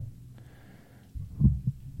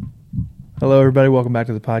Hello, everybody. Welcome back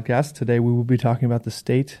to the podcast. Today we will be talking about the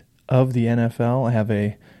state of the NFL. I have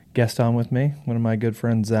a guest on with me, one of my good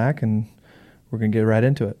friends, Zach, and we're going to get right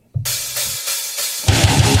into it.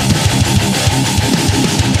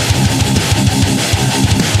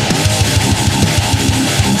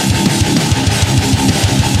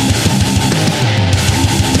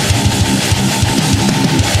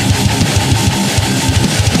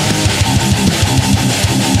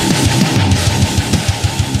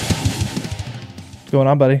 What's going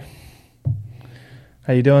on, buddy?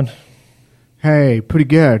 How you doing? Hey, pretty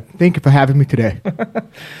good. Thank you for having me today.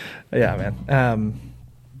 Yeah, man.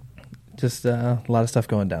 Just a lot of stuff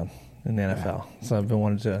going down in the NFL. So I've been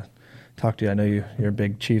wanting to talk to you. I know you're a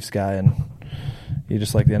big Chiefs guy, and you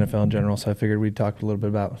just like the NFL in general. So I figured we'd talk a little bit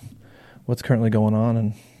about what's currently going on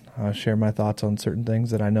and share my thoughts on certain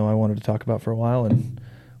things that I know I wanted to talk about for a while, and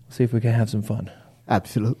we'll see if we can have some fun.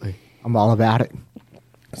 Absolutely. I'm all about it.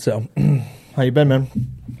 So, how you been, man?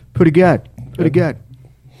 Pretty good. Pretty good.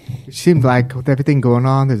 It seems like with everything going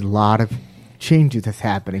on, there's a lot of changes that's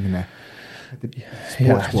happening in the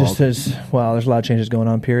sports world. There's a lot of changes going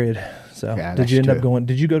on, period. So, Yeah, did you that's end up true. going?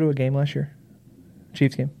 Did you go to a game last year?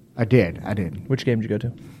 Chiefs game? I did. Which game did you go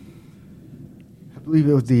to? I believe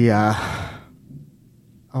it was I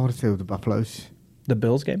want to say it was the Buffaloes, The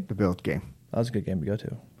Bills game? the Bills game. That was a good game to go to.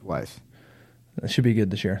 It was. It should be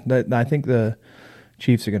good this year. I think the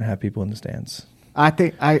Chiefs are going to have people in the stands. I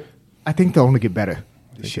think they'll only get better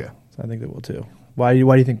this year. So I think they will too. Why do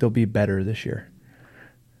you think they'll be better this year?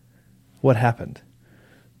 What happened?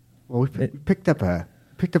 Well, we picked up a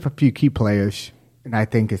few key players, and I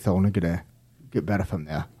think it's only gonna get better from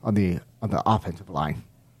there on the offensive line.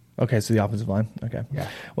 Okay, so the offensive line. Okay. Yeah.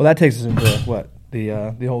 Well, that takes us into what the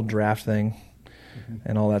whole draft thing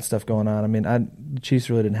and all that stuff going on. I mean, the Chiefs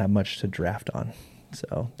really didn't have much to draft on,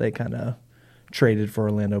 so they kind of traded for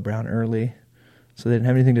Orlando Brown early, so they didn't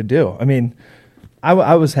have anything to do. I mean,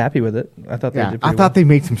 I was happy with it. I thought they did pretty well. they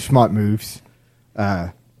made some smart moves.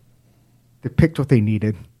 They picked what they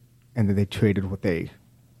needed, and then they traded what they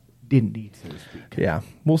didn't need, so to speak. Yeah,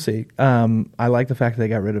 we'll see. I like the fact that they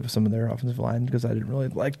got rid of some of their offensive line because I didn't really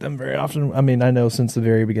like them very often. I mean, I know since the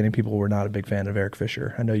very beginning people were not a big fan of Eric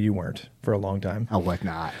Fisher. I know you weren't for a long time. I was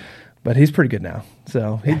not. But he's pretty good now.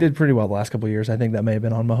 So he did pretty well the last couple of years. I think that may have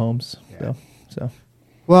been on Mahomes. Yeah. So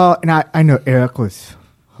Well, and I know Eric was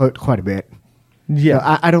hurt quite a bit. yeah,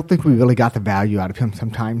 So I don't think we really got the value out of him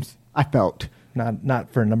sometimes. I felt.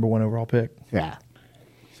 not for a number one overall pick. Yeah.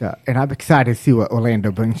 So, and I'm excited to see what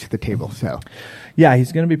Orlando brings to the table. So, Yeah,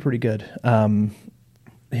 he's going to be pretty good.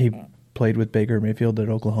 He played with Baker Mayfield at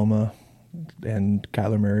Oklahoma and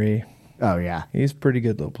Kyler Murray. oh yeah. He's a pretty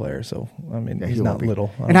good little player. So I mean, Yeah, he's he will not be.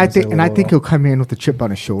 little. And I think don't wanna say little he'll at come in with a chip on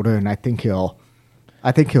his shoulder, and I think he'll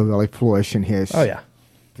really flourish in his all. Oh yeah.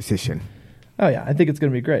 position. Oh yeah, I think it's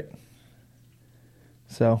going to be great.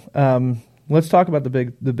 So let's talk about the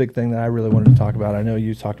big thing that I really wanted to talk about. I know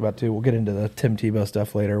you talked about too. We'll get into the Tim Tebow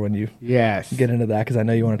stuff later when you Yes. get into that because I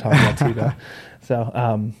know you want to talk about Tebow.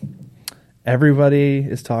 So everybody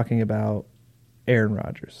is talking about Aaron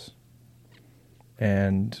Rodgers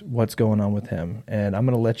and what's going on with him. And I'm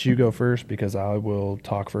going to let you go first because I will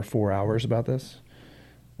talk for 4 hours about this.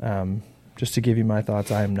 Just to give you my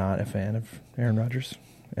thoughts, I am not a fan of Aaron Rodgers,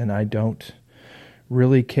 and I don't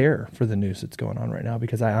really care for the news that's going on right now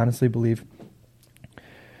because I honestly believe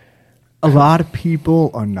A lot of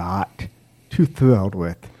people are not too thrilled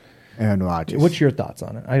with Aaron Rodgers. What's your thoughts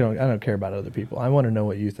on it? I don't care about other people. I want to know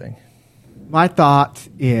what you think. My thoughts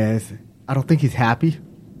is I don't think he's happy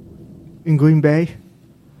in Green Bay,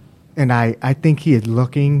 and I think he is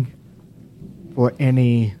looking for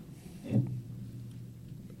he's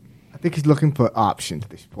looking for options at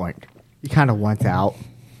this point. He kind of wants out,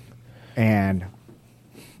 and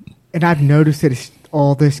I've noticed that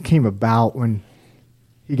all this came about when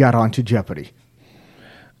he got onto Jeopardy.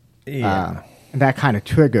 Yeah. And that kind of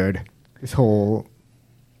triggered this whole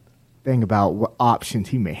thing about what options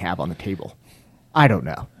he may have on the table. I don't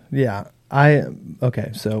know. Yeah.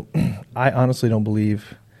 So I honestly don't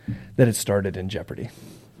believe that it started in Jeopardy.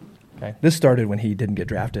 Okay. This started when he didn't get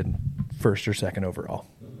drafted first or second overall.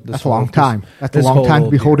 That's a long time. That's a long time to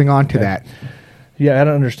be holding on to that. Yeah, I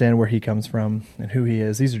don't understand where he comes from and who he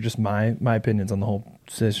is. These are just my opinions on the whole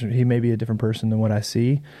situation. He may be a different person than what I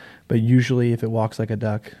see, but usually if it walks like a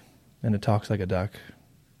duck and it talks like a duck,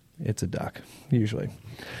 it's a duck, usually.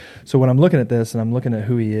 So when I'm looking at this and I'm looking at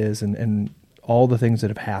who he is and all the things that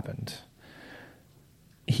have happened,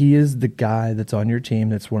 he is the guy that's on your team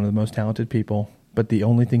that's one of the most talented people, but the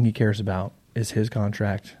only thing he cares about is his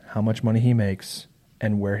contract, how much money he makes,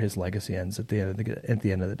 and where his legacy ends at the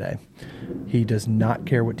end of the day. He does not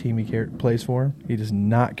care what team he plays for. He does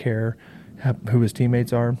not care who his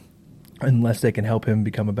teammates are, unless they can help him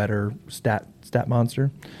become a better stat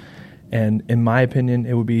monster. And in my opinion,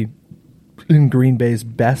 it would be in Green Bay's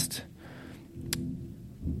best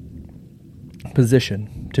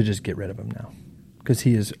position to just get rid of him now, because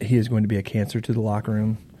he is going to be a cancer to the locker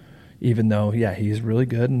room. Even though, he's really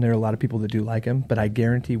good, and there are a lot of people that do like him, but I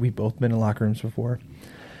guarantee we've both been in locker rooms before.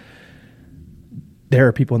 There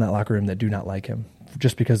are people in that locker room that do not like him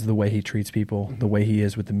just because of the way he treats people, the way he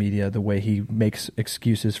is with the media, the way he makes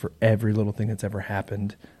excuses for every little thing that's ever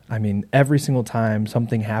happened. I mean, every single time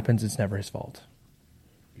something happens, it's never his fault.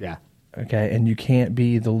 Yeah. Okay, and you can't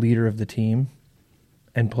be the leader of the team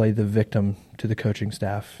and play the victim to the coaching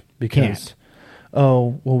staff because,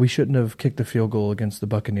 we shouldn't have kicked the field goal against the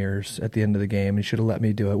Buccaneers at the end of the game. You should have let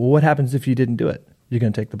me do it. Well, what happens if you didn't do it? You're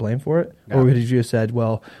going to take the blame for it? No. Or would you have said,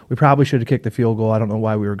 well, we probably should have kicked the field goal. I don't know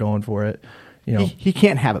why we were going for it. You know, he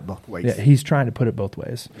can't have it both ways. Yeah, he's trying to put it both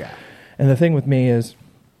ways. Yeah. And the thing with me is,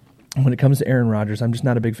 when it comes to Aaron Rodgers, I'm just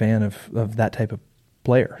not a big fan of that type of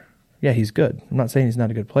player. Yeah, he's good. I'm not saying he's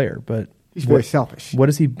not a good player, but he's very selfish. What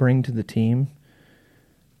does he bring to the team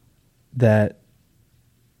that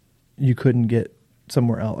you couldn't get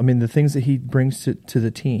somewhere else? I mean, the things that he brings to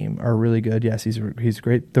the team are really good. Yes, he's a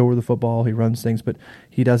great thrower of the football. He runs things, but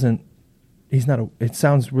he's not it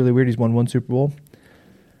sounds really weird. He's won one Super Bowl,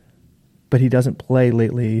 but he doesn't play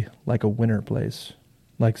lately like a winner plays,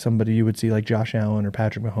 like somebody you would see like Josh Allen or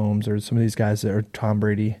Patrick Mahomes or some of these guys that are Tom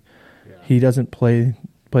Brady. Yeah. He doesn't play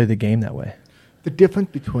the game that way. The difference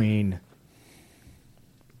between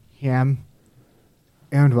him,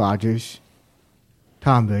 Aaron Rodgers,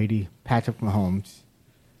 Tom Brady, Patrick Mahomes.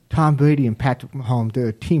 Tom Brady and Patrick Mahomes, they're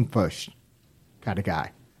a team first kind of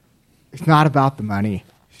guy. It's not about the money.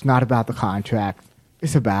 It's not about the contract.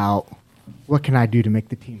 It's about what can I do to make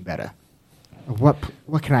the team better? Or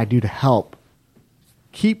what can I do to help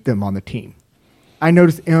keep them on the team? I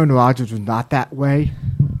noticed Aaron Rodgers was not that way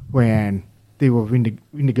when they were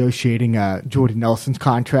renegotiating Jordy Nelson's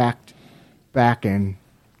contract back in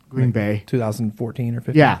Green Bay. 2014 or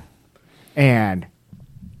 15? Yeah. And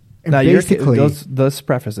now, let's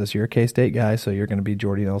preface this. You're a K-State guy, so you're going to be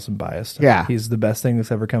Jordy Nelson biased. Yeah. He's the best thing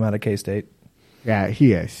that's ever come out of K-State. Yeah,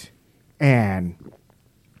 he is. And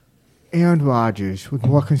Aaron Rodgers was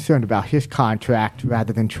more concerned about his contract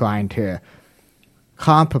rather than trying to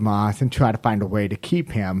compromise and try to find a way to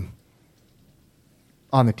keep him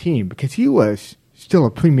on the team, because he was still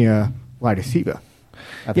a premier wide receiver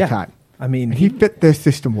at the time. I mean, and he fit their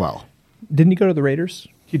system well. Didn't he go to the Raiders?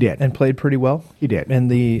 He did, and played pretty well. He did, in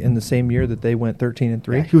the same year that they went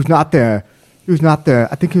 13-3. Yeah, he was not the.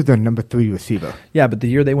 I think he was the number 3 receiver. Yeah, but the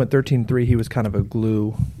year they went 13-3, he was kind of a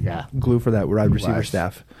glue. Yeah, glue for that wide receiver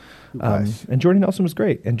staff. And Jordy Nelson was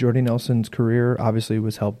great. And Jordy Nelson's career obviously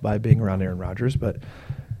was helped by being around Aaron Rodgers. But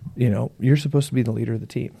you're supposed to be the leader of the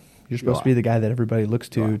team. You're supposed to be the guy that everybody looks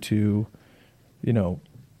to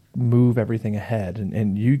move everything ahead.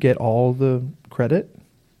 And you get all the credit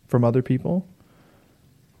from other people.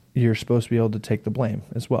 You're supposed to be able to take the blame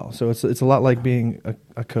as well. So it's a lot like being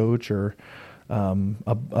a coach or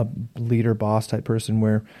a leader, boss type person,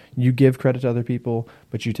 where you give credit to other people,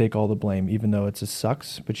 but you take all the blame, even though it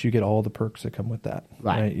sucks. But you get all the perks that come with that.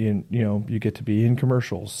 Right? You get to be in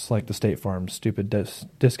commercials like the State Farm stupid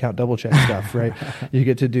discount double check stuff, right? You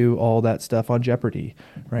get to do all that stuff on Jeopardy,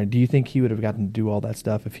 right? Do you think he would have gotten to do all that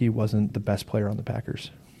stuff if he wasn't the best player on the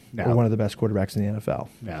Packers? No. Or one of the best quarterbacks in the NFL?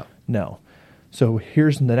 No. So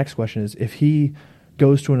here's the next question is, if he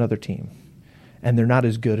goes to another team and they're not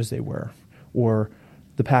as good as they were, or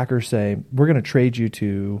the Packers say, we're going to trade you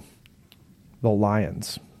to the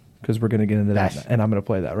Lions because we're going to get into that, and I'm going to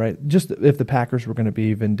play that, right? Just if the Packers were going to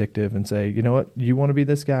be vindictive and say, you know what, you want to be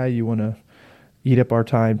this guy, you want to eat up our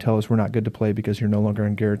time, tell us we're not good to play because you're no longer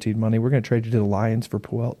on guaranteed money, we're going to trade you to the Lions for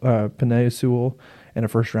Penei Sewell and a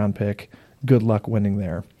first-round pick. Good luck winning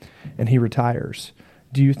there. And he retires.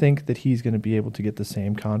 Do you think that he's going to be able to get the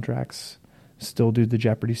same contracts, still do the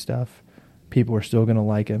Jeopardy stuff? People are still going to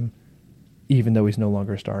like him, even though he's no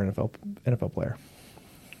longer a star NFL player?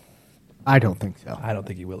 I don't think so. I don't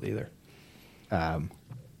think he will either. I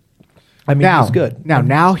mean, now, he's good.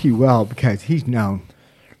 Now he will, because he's known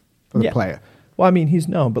for the player. Well, I mean, he's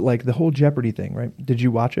known, but like the whole Jeopardy thing, right? Did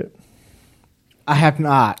you watch it? I have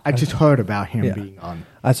not. I just heard about him being on.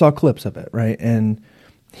 I saw clips of it, right? And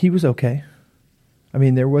he was okay. I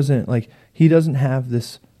mean, there wasn't he doesn't have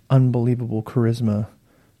this unbelievable charisma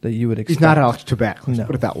that you would expect. He's not Alex Trebek. Let's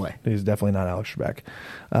put it that way. He's definitely not Alex Trebek.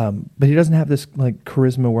 But he doesn't have this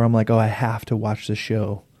charisma where I'm like, oh, I have to watch the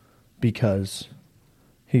show because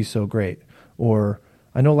he's so great. Or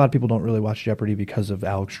I know a lot of people don't really watch Jeopardy because of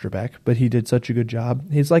Alex Trebek, but he did such a good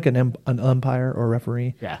job. He's like an umpire or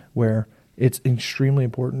referee, where it's an extremely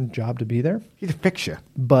important job to be there. He's a fixture.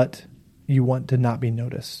 But you want to not be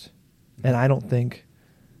noticed. And I don't think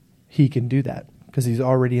he can do that because he's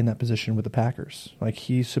already in that position with the Packers. Like,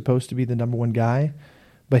 he's supposed to be the number one guy,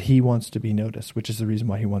 but he wants to be noticed, which is the reason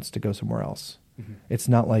why he wants to go somewhere else. Mm-hmm. It's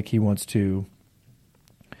not like he wants to,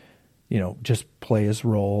 just play his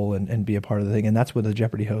role and be a part of the thing. And that's what the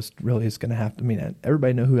Jeopardy host really is going to have to. I mean,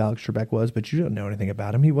 everybody know who Alex Trebek was, but you don't know anything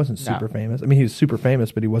about him. He wasn't super famous. I mean, he was super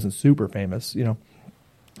famous, but he wasn't super famous.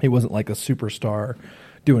 He wasn't like a superstar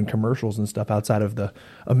doing commercials and stuff outside of the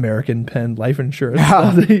American Pen life insurance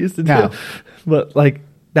stuff that he used to do. But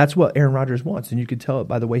that's what Aaron Rodgers wants, and you can tell it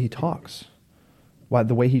by the way he talks,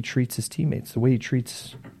 the way he treats his teammates, the way he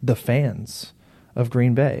treats the fans of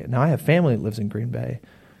Green Bay. Now, I have family that lives in Green Bay.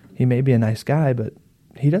 He may be a nice guy, but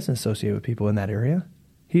he doesn't associate with people in that area.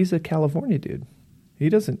 He's a California dude.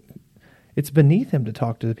 It's beneath him to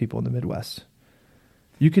talk to the people in the Midwest.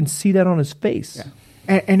 You can see that on his face.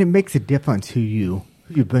 Yeah. And it makes a difference who you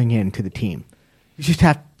bring into the team. You just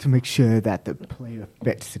have to make sure that the player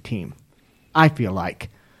fits the team, I feel like.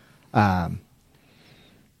 And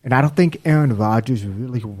I don't think Aaron Rodgers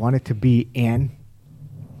really wanted to be in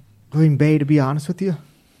Green Bay, to be honest with you.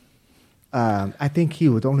 I think he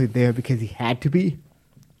was only there because he had to be.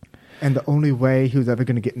 And the only way he was ever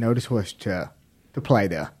going to get noticed was to play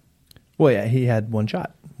there. Well, yeah, he had one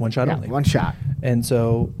shot only. One shot. And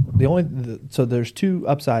so so there's two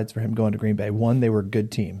upsides for him going to Green Bay. One, they were a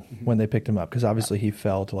good team when they picked him up because obviously he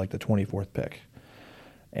fell to the 24th pick.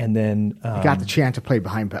 And then he got the chance to play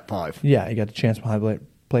behind Brett Favre. Yeah, he got the chance to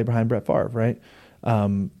play behind Brett Favre, right?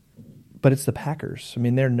 But it's the Packers. I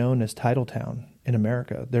mean, they're known as Title Town in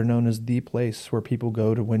America. They're known as the place where people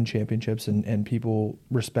go to win championships and people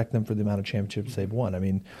respect them for the amount of championships they've won. I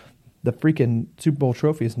mean, the freaking Super Bowl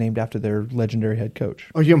trophy is named after their legendary head coach.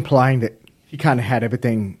 Are you implying that he kind of had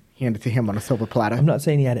everything handed to him on a silver platter? I'm not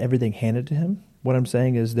saying he had everything handed to him. What I'm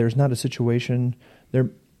saying is there's not a situation there.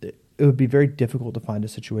 It would be very difficult to find a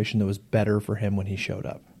situation that was better for him when he showed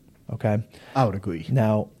up. Okay? I would agree.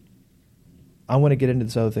 Now, I want to get into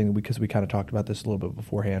this other thing because we kind of talked about this a little bit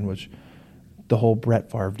beforehand, which the whole Brett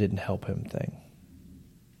Favre didn't help him thing.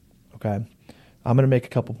 Okay? I'm going to make a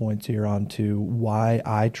couple points here on to why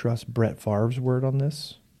I trust Brett Favre's word on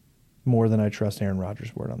this more than I trust Aaron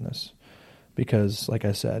Rodgers' word on this. Because, like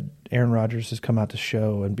I said, Aaron Rodgers has come out to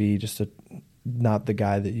show and be just not the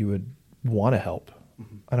guy that you would want to help.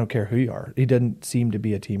 Mm-hmm. I don't care who you are. He doesn't seem to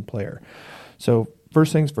be a team player. So,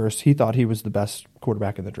 first things first, he thought he was the best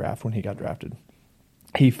quarterback in the draft when he got drafted.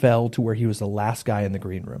 He fell to where he was the last guy in the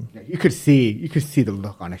green room. Yeah, you could see the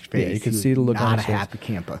look on his face. Yeah, you could see the look on his face. Not a happy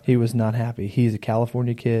camper. He was not happy. He's a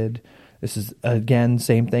California kid. This is, again,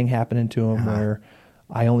 same thing happening to him where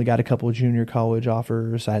I only got a couple of junior college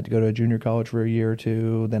offers. I had to go to a junior college for a year or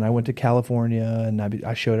two. Then I went to California, and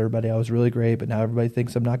I showed everybody I was really great, but now everybody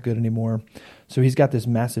thinks I'm not good anymore. So he's got this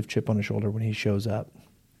massive chip on his shoulder when he shows up.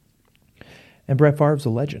 And Brett Favre's a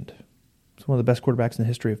legend. He's one of the best quarterbacks in the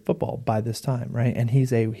history of football by this time, right? And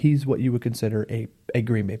he's what you would consider a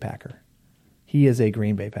Green Bay Packer. He is a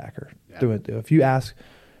Green Bay Packer through and through. If you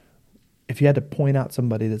had to point out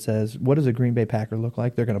somebody that says, what does a Green Bay Packer look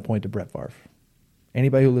like? They're going to point to Brett Favre.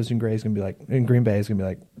 Anybody who lives in Green Bay is going to be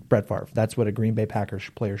like Brett Favre. That's what a Green Bay Packers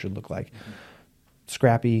player should look like. Mm-hmm.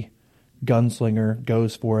 Scrappy, gunslinger,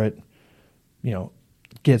 goes for it,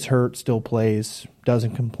 gets hurt, still plays,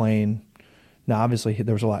 doesn't complain. Now, obviously,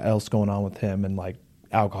 there was a lot else going on with him and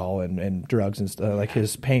alcohol and drugs and stuff,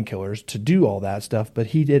 his painkillers to do all that stuff. But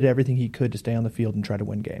he did everything he could to stay on the field and try to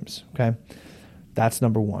win games. Okay, that's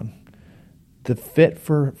number one. The fit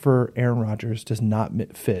for Aaron Rodgers does not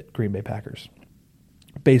fit Green Bay Packers.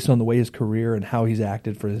 Based on the way his career and how he's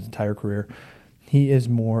acted for his entire career, he is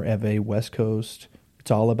more of a West Coast,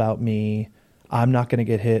 it's all about me, I'm not going to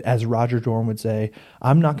get hit. As Roger Dorn would say,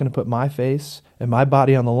 I'm not going to put my face and my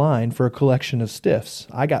body on the line for a collection of stiffs.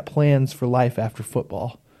 I got plans for life after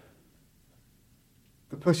football.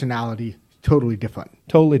 The personality, totally different.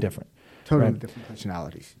 Totally different. Totally different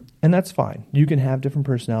personalities. And that's fine. You can have different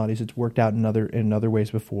personalities. It's worked out in other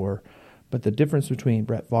ways before. But the difference between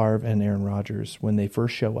Brett Favre and Aaron Rodgers when they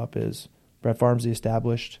first show up is Brett Favre's the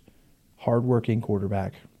established, hardworking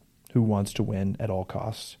quarterback who wants to win at all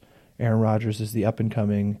costs. Aaron Rodgers is the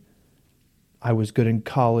up-and-coming, I was good in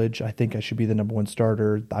college, I think I should be the number one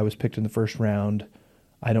starter, I was picked in the first round,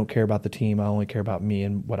 I don't care about the team, I only care about me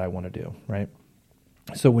and what I want to do, right?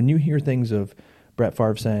 So when you hear things of Brett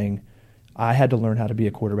Favre saying, I had to learn how to be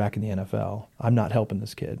a quarterback in the NFL, I'm not helping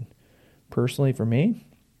this kid. Personally, for me,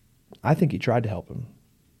 I think he tried to help him,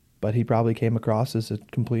 but he probably came across as a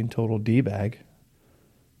complete and total D-bag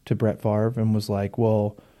to Brett Favre and was like,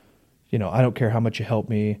 well, I don't care how much you help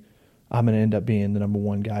me. I'm going to end up being the number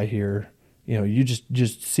one guy here. You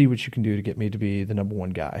just see what you can do to get me to be the number one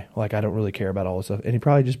guy. Like, I don't really care about all this stuff. And he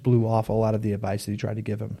probably just blew off a lot of the advice that he tried to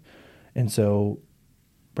give him. And so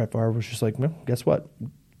Brett Favre was just like, well, guess what?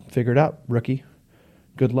 Figure it out, rookie.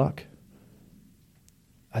 Good luck.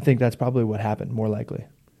 I think that's probably what happened, more likely.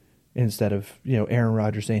 Instead of, Aaron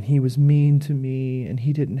Rodgers saying he was mean to me and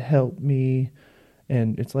he didn't help me.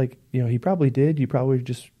 And it's like, he probably did. You probably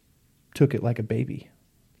just took it like a baby,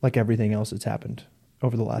 like everything else that's happened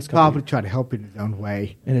over the last couple of years. Probably tried to help in his own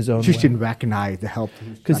way. In his own just way. didn't recognize the help.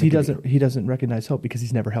 Because he doesn't recognize help because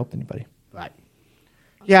he's never helped anybody. Right.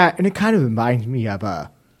 Yeah, and it kind of reminds me of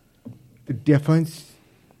the difference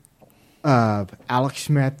of Alex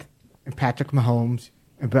Smith and Patrick Mahomes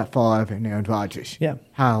and Brett Favre and Aaron Rodgers. Yeah.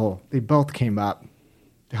 How they both came up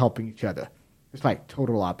to helping each other. It's like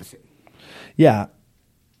total opposite. Yeah.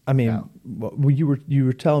 I mean, well, you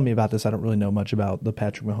were telling me about this. I don't really know much about the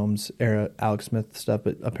Patrick Mahomes era, Alex Smith stuff,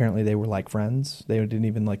 but apparently they were like friends. They didn't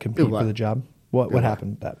even like compete for the job. What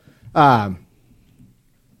happened with that?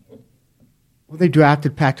 Well, they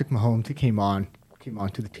drafted Patrick Mahomes. He came on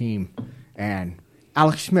to the team, and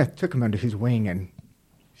Alex Smith took him under his wing and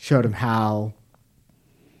showed him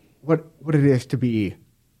what it is to be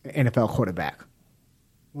an NFL quarterback,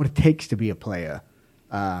 what it takes to be a player,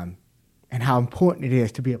 and how important it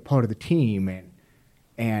is to be a part of the team.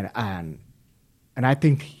 And I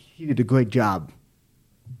think he did a great job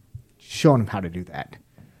showing him how to do that.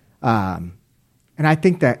 And I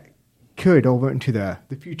think that carried over into the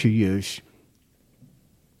future years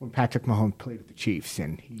when Patrick Mahomes played with the Chiefs,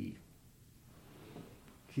 and he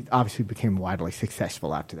obviously became widely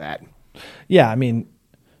successful after that. Yeah, I mean,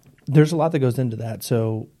 there's a lot that goes into that.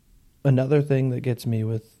 So another thing that gets me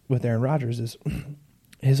with Aaron Rodgers is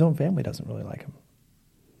his own family doesn't really like him.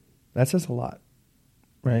 That says a lot,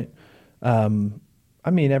 right? I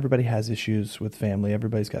mean, everybody has issues with family.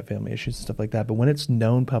 Everybody's got family issues and stuff like that. But when it's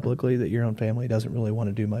known publicly that your own family doesn't really want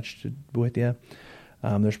to do much with you,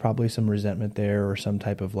 there's probably some resentment there or some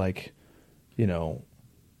type of like,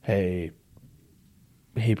 hey,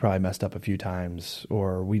 he probably messed up a few times,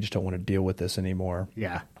 or we just don't want to deal with this anymore.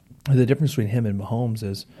 Yeah. The difference between him and Mahomes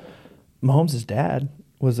is Mahomes' dad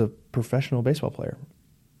was a professional baseball player.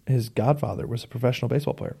 His godfather was a professional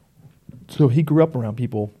baseball player. So he grew up around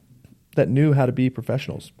people that knew how to be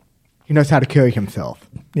professionals. He knows how to carry himself.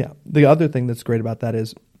 Yeah. The other thing that's great about that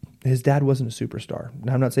is his dad wasn't a superstar.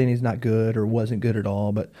 Now, I'm not saying he's not good or wasn't good at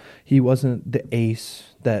all, but he wasn't the ace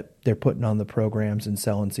that they're putting on the programs and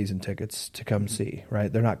selling season tickets to come see,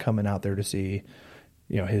 right? They're not coming out there to see,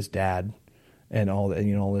 his dad and all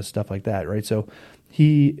that, all this stuff like that, right? So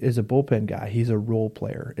he is a bullpen guy. He's a role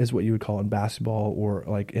player, is what you would call in basketball, or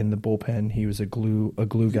like in the bullpen, he was a glue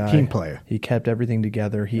guy. Team player. He kept everything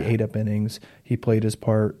together. He ate up innings. He played his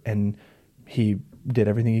part, and he did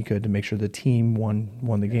everything he could to make sure the team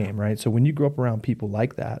won the game, right? So when you grow up around people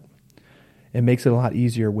like that, it makes it a lot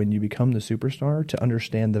easier when you become the superstar to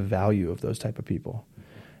understand the value of those type of people.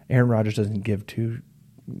 Aaron Rodgers doesn't give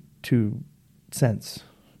two cents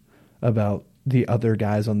about the other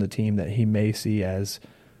guys on the team that he may see as,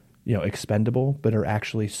 expendable, but are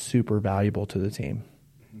actually super valuable to the team,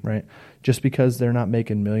 right? Just because they're not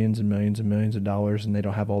making millions and millions and millions of dollars and they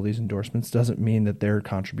don't have all these endorsements doesn't mean that their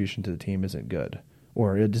contribution to the team isn't good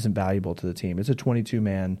or it isn't valuable to the team. It's a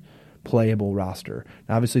 22-man playable roster.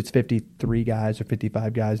 Now, obviously, it's 53 guys or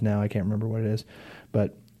 55 guys now. I can't remember what it is.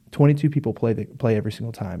 But 22 people play every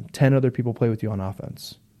single time. 10 other people play with you on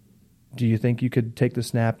offense. Do you think you could take the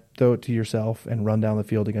snap, throw it to yourself, and run down the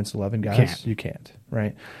field against 11 guys? You can't,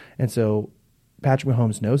 right? And so Patrick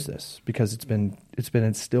Mahomes knows this because it's been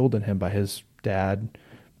instilled in him by his dad,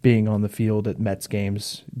 being on the field at Mets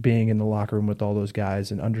games, being in the locker room with all those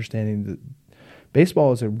guys, and understanding that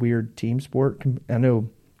baseball is a weird team sport. I know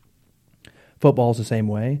football is the same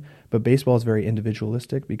way, but baseball is very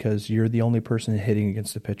individualistic because you're the only person hitting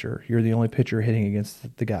against the pitcher. You're the only pitcher hitting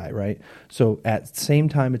against the guy, right? So at the same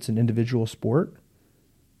time, it's an individual sport,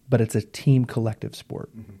 but it's a team collective sport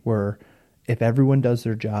where if everyone does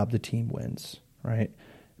their job, the team wins, right?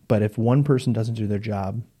 But if one person doesn't do their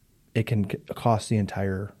job, it can cost the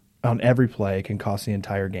entire, on every play, it can cost the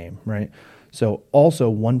entire game, right? So also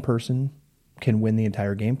one person can win the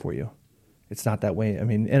entire game for you. It's not that way. I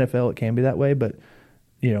mean, NFL, it can be that way, but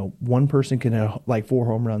one person can have like 4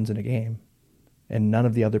 home runs in a game, and none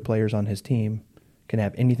of the other players on his team can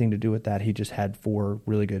have anything to do with that. He just had 4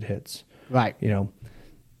 really good hits. Right.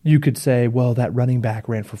 You could say, well, that running back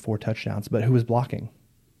ran for 4 touchdowns, but who was blocking?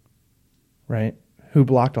 right? Who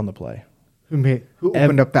blocked on the play? Who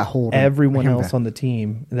opened up that hole? Everyone else on the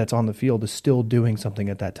team that's on the field is still doing something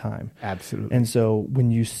at that time. Absolutely. And so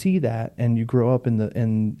when you see that, and you grow up in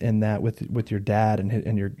that with your dad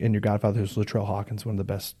and your godfather, who's Latrell Hawkins, one of the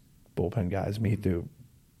best bullpen guys. He threw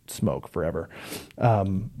smoke forever.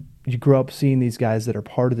 You grow up seeing these guys that are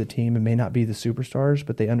part of the team and may not be the superstars,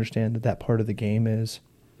 but they understand that part of the game is,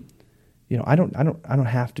 I don't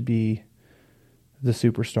have to be the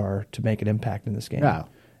superstar to make an impact in this game. No.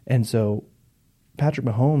 And so Patrick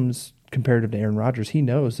Mahomes, comparative to Aaron Rodgers, he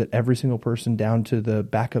knows that every single person down to the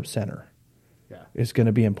backup center is going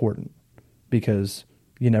to be important, because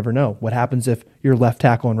you never know what happens if your left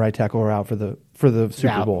tackle and right tackle are out for the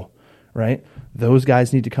Super Bowl, right? Those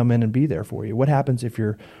guys need to come in and be there for you. What happens if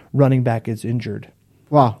your running back is injured?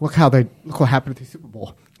 Well, look what happened at the Super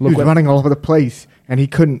Bowl. He was running all over the place, and he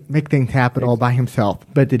couldn't make things happen all by himself.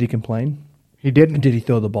 But did he complain? He didn't. Did he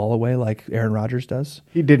throw the ball away like Aaron Rodgers does?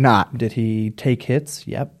 He did not. Did he take hits?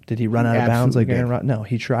 Yep. Did he run out of bounds like Aaron Rodgers? No,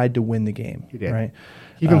 he tried to win the game. He did. Right?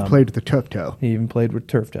 He even played with the turf toe. He even played with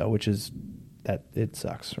turf toe, which is that it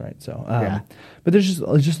sucks, right? So, but there's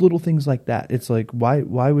just little things like that. It's like why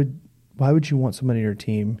would you want somebody on your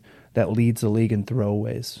team that leads the league in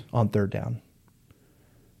throwaways on third down?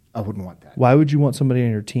 I wouldn't want that. Why would you want somebody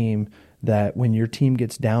on your team that when your team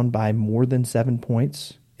gets down by more than 7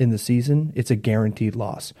 points in the season, it's a guaranteed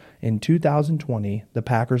loss? In 2020, the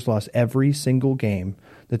Packers lost every single game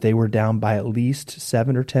that they were down by at least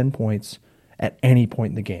 7 or 10 points at any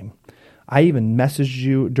point in the game. I even messaged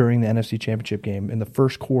you during the NFC Championship game in the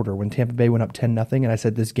first quarter when Tampa Bay went up 10-0, and I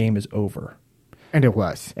said, this game is over. And it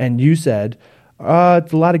was. And you said,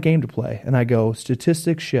 it's a lot of game to play. And I go,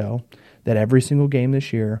 statistics show that every single game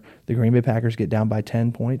this year, the Green Bay Packers get down by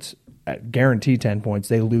 10 points, guaranteed 10 points.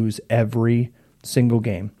 They lose every single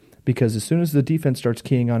game, because as soon as the defense starts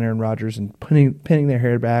keying on Aaron Rodgers and pinning their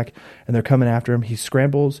hair back and they're coming after him, he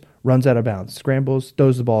scrambles, runs out of bounds, scrambles,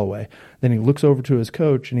 throws the ball away. Then he looks over to his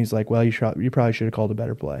coach and he's like, well, you probably should have called a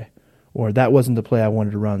better play, or that wasn't the play I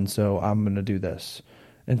wanted to run, so I'm going to do this,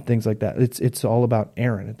 and things like that. It's all about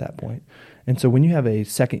Aaron at that point. And so when you have a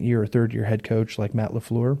second-year or third-year head coach like Matt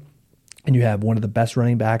LaFleur, and you have one of the best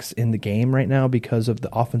running backs in the game right now because of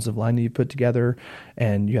the offensive line that you put together,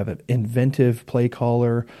 and you have an inventive play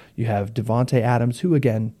caller, you have Devontae Adams, who,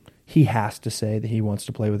 again, he has to say that he wants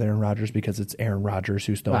to play with Aaron Rodgers because it's Aaron Rodgers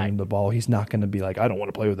who's throwing him the ball. He's not going to be like, I don't want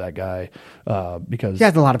to play with that guy, because he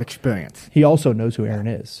has a lot of experience. He also knows who Aaron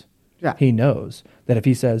is. Yeah. He knows that if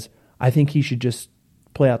he says, I think he should just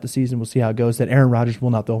play out the season, we'll see how it goes, that Aaron Rodgers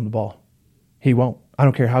will not throw him the ball. He won't. I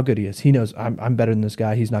don't care how good he is. He knows I'm better than this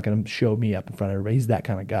guy. He's not going to show me up in front of everybody. He's that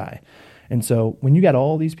kind of guy. And so when you got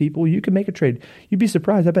all these people, you can make a trade. You'd be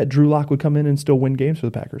surprised. I bet Drew Lock would come in and still win games for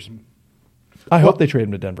the Packers. I hope they trade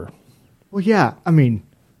him to Denver. Well, yeah. I mean,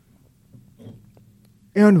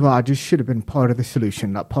 Aaron Rodgers should have been part of the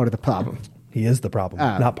solution, not part of the problem. He is the problem,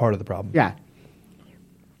 not part of the problem. Yeah.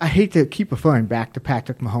 I hate to keep referring back to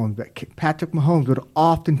Patrick Mahomes, but Patrick Mahomes would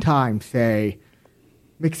oftentimes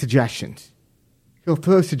make suggestions. He'll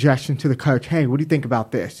throw suggestions to the coach. Hey, what do you think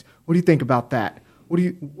about this? What do you think about that? What do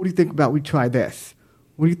you think about we try this?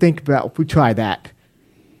 What do you think about if we try that?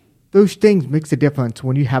 Those things makes a difference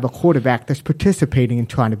when you have a quarterback that's participating in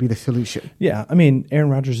trying to be the solution. Yeah, I mean,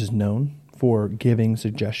 Aaron Rodgers is known for giving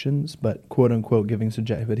suggestions, but quote unquote giving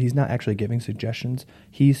suggestions. But he's not actually giving suggestions.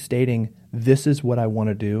 He's stating, "This is what I want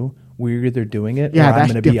to do. We're either doing it, or I'm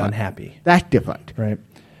going to be unhappy." That's different, right?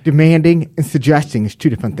 Demanding and suggesting is two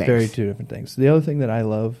different things. Very two different things. The other thing that I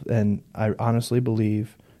love, and I honestly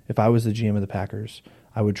believe, if I was the GM of the Packers,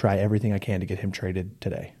 I would try everything I can to get him traded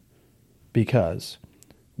today. Because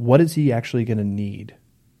what is he actually going to need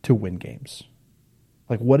to win games?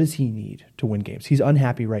 Like, what does he need to win games? He's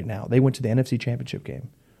unhappy right now. They went to the NFC Championship game.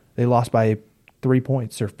 They lost by 3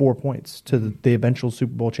 points or 4 points to the eventual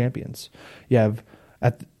Super Bowl champions. You have,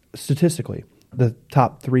 statistically, the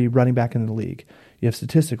top 3 running back in the league. You have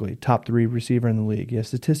statistically top 3 receiver in the league. You have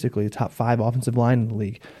statistically a top 5 offensive line in the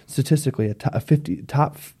league. Statistically a top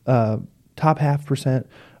 0.5%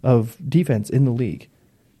 of defense in the league.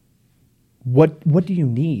 What do you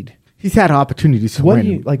need? He's had opportunities to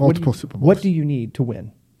win multiple Super Bowls. What do you need to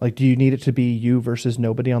win? Like, do you need it to be you versus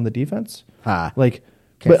nobody on the defense? But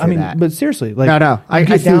seriously, like, I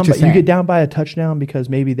see what you're saying. You get down by a touchdown because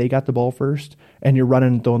maybe they got the ball first, and you're running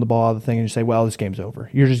and throwing the ball out of the thing, and you say, well, this game's over.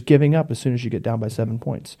 You're just giving up as soon as you get down by 7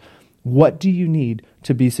 points. What do you need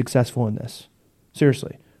to be successful in this?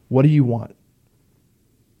 Seriously, what do you want?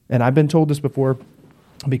 And I've been told this before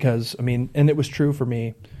because, I mean, and it was true for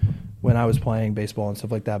me when I was playing baseball and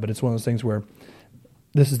stuff like that, but it's one of those things where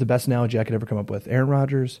this is the best analogy I could ever come up with. Aaron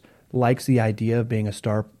Rodgers, likes the idea of being a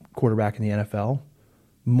star quarterback in the NFL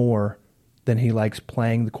more than he likes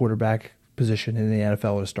playing the quarterback position in the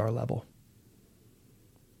NFL at a star level.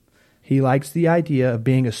 He likes the idea of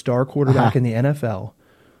being a star quarterback in the NFL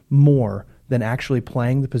more than actually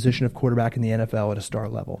playing the position of quarterback in the NFL at a star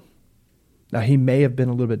level. Now, he may have been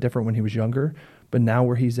a little bit different when he was younger, but now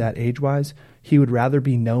where he's at age-wise, he would rather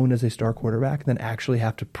be known as a star quarterback than actually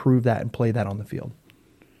have to prove that and play that on the field.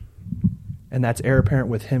 And that's heir apparent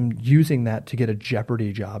with him using that to get a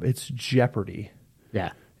Jeopardy job. It's Jeopardy.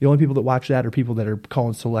 Yeah. The only people that watch that are people that are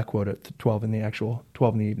calling select quote at 12 in the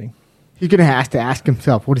evening. He's going to have to ask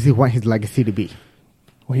himself, what does he want his legacy to be?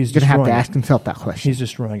 Well, he's going to have to destroying ask himself that question. He's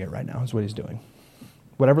destroying it right now is what he's doing.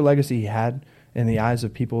 Whatever legacy he had in the eyes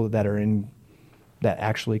of people that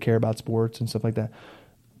actually care about sports and stuff like that,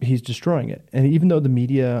 he's destroying it. And even though the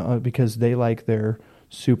media, because they like their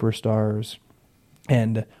superstars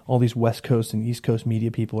and all these West Coast and East Coast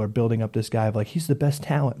media people are building up this guy of like, he's the best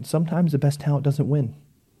talent. Sometimes the best talent doesn't win.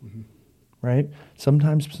 Mm-hmm. Right?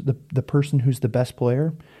 Sometimes the person who's the best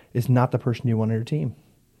player is not the person you want on your team.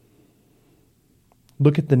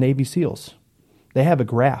 Look at the Navy SEALs. They have a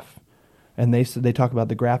graph, and they talk about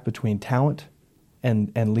the graph between talent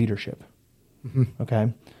and leadership. Mm-hmm.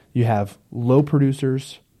 Okay? You have low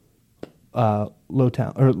producers, low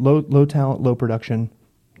talent, low production,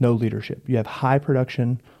 no leadership. You have high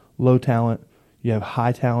production, low talent. You have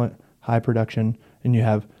high talent, high production, and you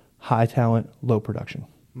have high talent, low production.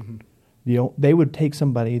 Mm-hmm. They would take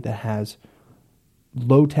somebody that has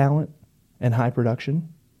low talent and high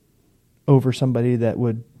production over somebody that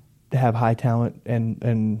would have high talent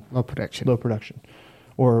and low production,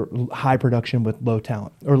 or high production with low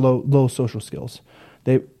talent or low social skills.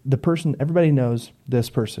 Everybody knows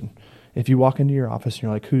this person. If you walk into your office and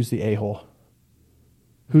you're like, who's the a-hole?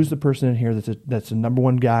 Who's the person in here that's the number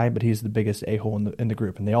one guy, but he's the biggest a-hole in the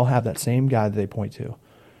group? And they all have that same guy that they point to.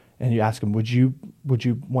 And you ask them, would you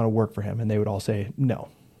want to work for him? And they would all say no.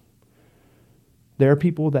 There are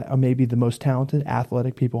people that are maybe the most talented,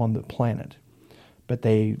 athletic people on the planet, but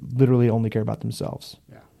they literally only care about themselves.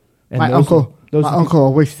 Yeah. And my uncle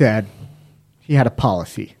always said he had a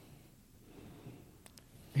policy.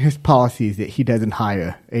 His policy is that he doesn't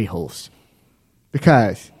hire a-holes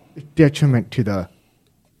because it's detriment to the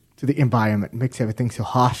environment. It makes everything so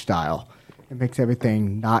hostile. It makes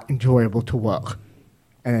everything not enjoyable to work.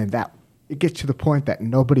 And that it gets to the point that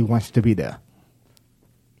nobody wants to be there.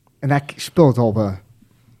 And that spills over.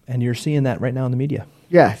 And you're seeing that right now in the media.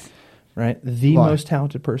 Yes. Right? The most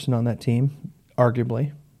talented person on that team,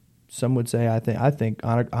 arguably, some would say, I think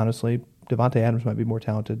honestly, Davante Adams might be more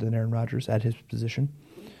talented than Aaron Rodgers at his position.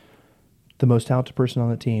 The most talented person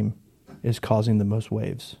on the team is causing the most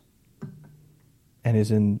waves. And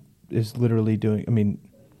is literally doing, I mean,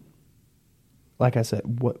 like I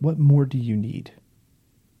said, what more do you need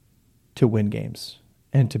to win games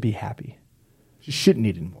and to be happy? You shouldn't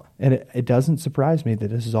need anymore. And it doesn't surprise me that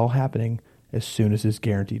this is all happening as soon as his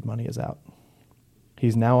guaranteed money is out.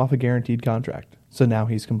 He's now off a guaranteed contract. So now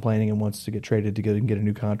he's complaining and wants to get traded to go and get a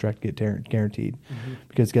new contract, get guaranteed. Mm-hmm.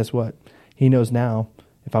 Because guess what? He knows now,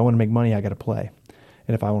 if I want to make money, I got to play.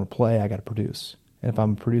 And if I want to play, I got to produce. And if I'm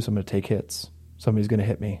going to produce, I'm going to take hits. Somebody's going to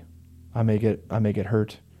hit me. I may get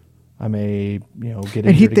hurt. I may, get injured.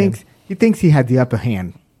 And he thinks he had the upper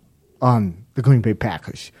hand on the Green Bay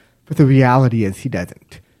Packers. But the reality is he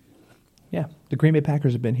doesn't. Yeah. The Green Bay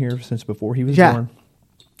Packers have been here since before he was born.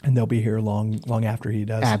 And they'll be here long after he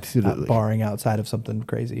does. Absolutely. Barring outside of something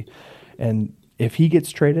crazy. And if he gets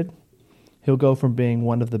traded, he'll go from being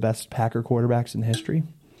one of the best Packer quarterbacks in history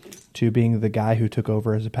to being the guy who took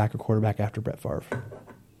over as a Packer quarterback after Brett Favre.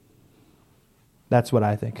 That's what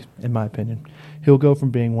I think, in my opinion. He'll go from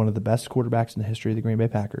being one of the best quarterbacks in the history of the Green Bay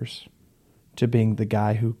Packers to being the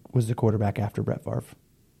guy who was the quarterback after Brett Favre.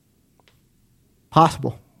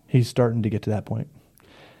 Possible. He's starting to get to that point.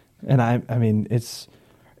 And I mean, it's...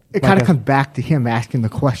 It kind of comes back to him asking the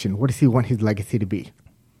question, what does he want his legacy to be?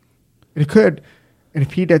 It could, and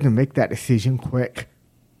if he doesn't make that decision quick,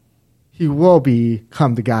 he will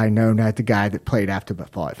become the guy known as the guy that played after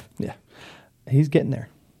Brett Favre. Yeah. He's getting there.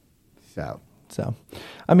 So,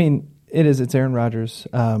 I mean, it's Aaron Rodgers.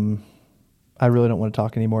 I really don't want to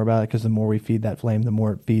talk anymore about it because the more we feed that flame, the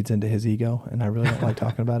more it feeds into his ego, and I really don't like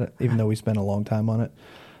talking about it, even though we spent a long time on it.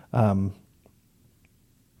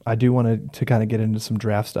 I do want to kind of get into some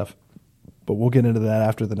draft stuff, but we'll get into that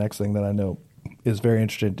after the next thing that I know is very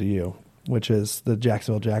interesting to you, which is the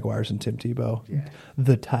Jacksonville Jaguars and Tim Tebow,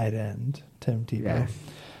 the tight end, Tim Tebow. Yes.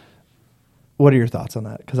 What are your thoughts on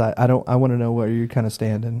that? Because I want to know where you kind of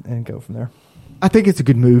stand and go from there. I think it's a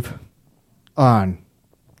good move on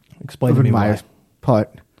Explain to me Meyer's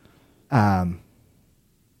part. Urban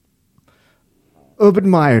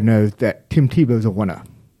Meyer knows that Tim Tebow's a winner.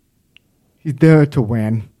 He's there to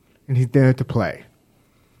win, and he's there to play.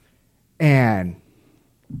 And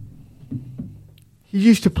he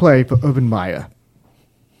used to play for Urban Meyer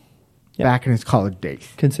back in his college days.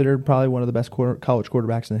 Considered probably one of the best college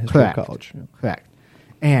quarterbacks in the history of college. Yeah. Correct.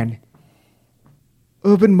 And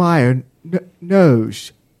Urban Meyer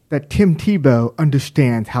knows that Tim Tebow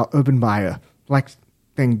understands how Urban Meyer likes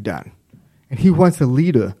things done. And he wants a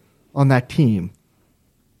leader on that team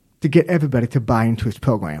to get everybody to buy into his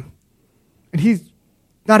program. And he's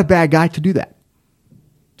not a bad guy to do that,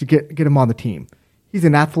 to get him on the team. He's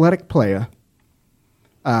an athletic player.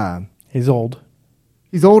 He's old.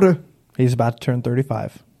 He's older. He's about to turn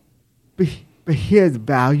 35. But his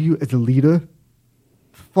value as a leader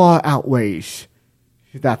far outweighs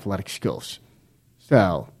his athletic skills.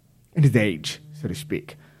 So, and his age, so to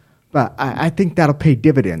speak. But I think that'll pay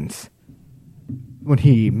dividends when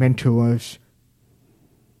he mentors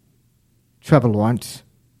Trevor Lawrence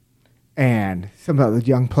and some of the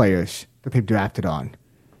young players that they've drafted on.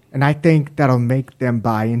 And I think that'll make them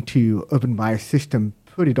buy into Urban Meyer's system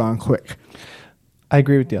pretty darn quick. I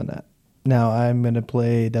agree with you on that. Now, I'm going to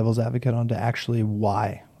play devil's advocate on to actually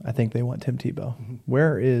why I think they want Tim Tebow. Mm-hmm.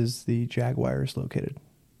 Where is the Jaguars located?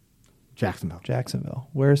 Jacksonville.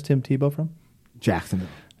 Where is Tim Tebow from? Jacksonville.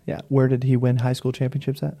 Yeah. Where did he win high school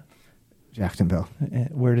championships at? Jacksonville.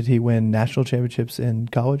 Where did he win national championships in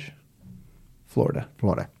college? Florida.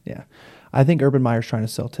 Yeah. I think Urban Meyer's trying to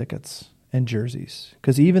sell tickets and jerseys.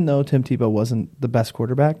 Because even though Tim Tebow wasn't the best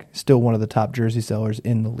quarterback, still one of the top jersey sellers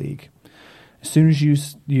in the league. As soon as you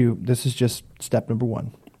this is just step number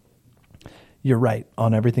one. You're right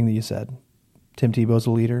on everything that you said. Tim Tebow's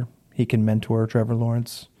a leader. He can mentor Trevor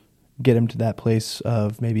Lawrence, get him to that place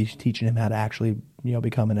of maybe teaching him how to actually,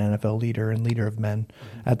 become an NFL leader and leader of men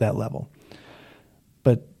at that level.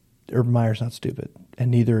 But Urban Meyer's not stupid,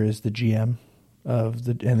 and neither is the GM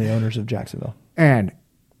and the owners of Jacksonville. And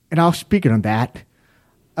I'll speak on that.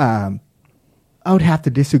 I would have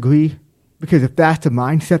to disagree, because if that's the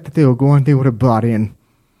mindset that they were going, they would have brought in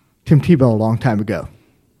Tim Tebow a long time ago.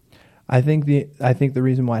 I think the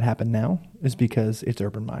reason why it happened now is because it's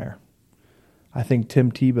Urban Meyer. I think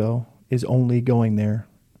Tim Tebow is only going there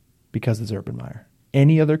because it's Urban Meyer.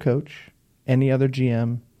 Any other coach, any other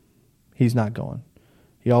GM, he's not going.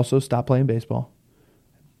 He also stopped playing baseball.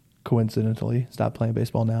 Coincidentally, stopped playing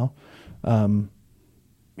baseball now.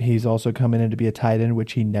 He's also coming in to be a tight end,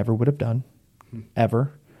 which he never would have done,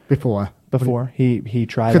 ever. Before. He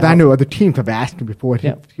tried. Because I know other teams have asked him before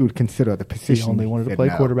he would consider the position. He only wanted to play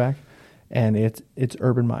quarterback, and it's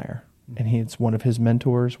Urban Meyer. And it's one of his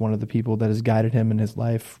mentors, one of the people that has guided him in his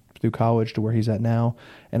life through college to where he's at now.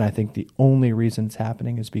 And I think the only reason it's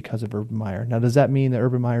happening is because of Urban Meyer. Now, does that mean that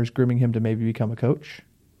Urban Meyer is grooming him to maybe become a coach?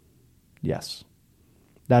 Yes.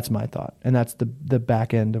 That's my thought. And that's the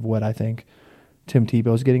back end of what I think Tim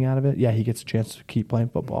Tebow's getting out of it. Yeah, he gets a chance to keep playing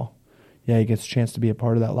football. Yeah, he gets a chance to be a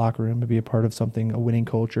part of that locker room, to be a part of something, a winning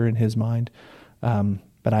culture in his mind.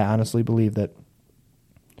 But I honestly believe that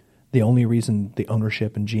the only reason the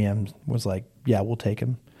ownership and GM was like, yeah, we'll take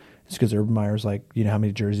him, is because Urban Meyer's like, you know how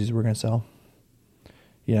many jerseys we're going to sell?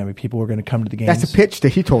 You know how many people are going to come to the games? That's a pitch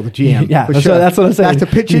that he told the GM. Yeah, that's what I'm saying. That's a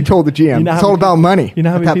pitch he told the GM. It's all about money. You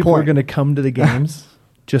know how many people are going to come to the games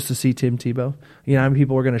just to see Tim Tebow? You know how many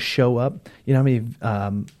people are going to show up? You know how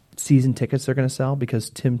many season tickets they're going to sell because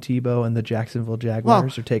Tim Tebow and the Jacksonville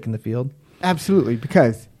Jaguars are taking the field? Absolutely,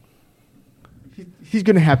 because he's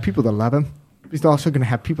going to have people that love him. He's also going to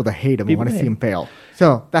have people that hate him and want to see him fail.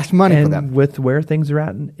 So that's money for them. And with where things are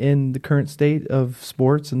at in the current state of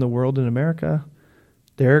sports and the world in America,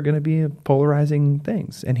 there are going to be polarizing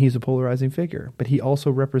things. And he's a polarizing figure. But he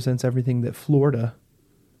also represents everything that Florida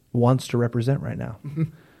wants to represent right now.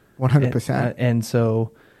 100%. And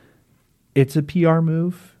so it's a PR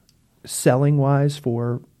move, selling-wise,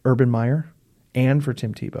 for Urban Meyer and for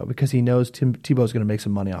Tim Tebow, because he knows Tim Tebow's going to make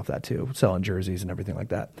some money off that too, selling jerseys and everything like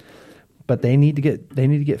that. But they need to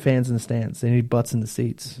get fans in the stands. They need butts in the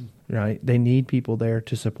seats, right? They need people there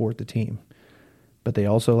to support the team. But they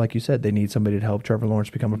also, like you said, they need somebody to help Trevor Lawrence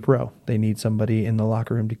become a pro. They need somebody in the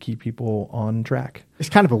locker room to keep people on track. It's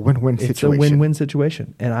kind of a win-win situation. It's a win-win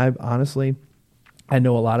situation. And I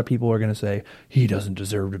know a lot of people are going to say, he doesn't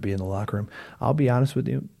deserve to be in the locker room. I'll be honest with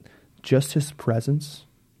you. Just his presence.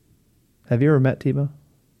 Have you ever met Tebow?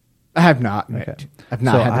 I have not. Okay. I've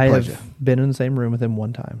not had the pleasure. I've been in the same room with him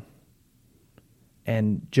one time.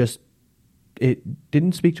 And it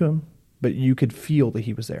didn't speak to him, but you could feel that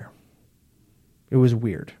he was there. It was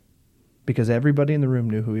weird because everybody in the room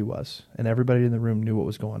knew who he was, and everybody in the room knew what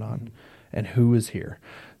was going on. And who is here?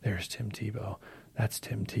 There's Tim Tebow. That's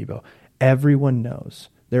Tim Tebow. Everyone knows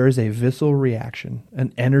there is a visceral reaction,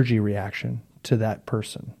 an energy reaction to that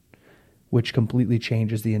person, which completely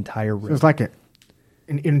changes the entire room. So it's like an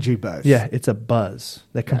energy buzz. Yeah, it's a buzz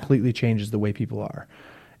that completely changes the way people are.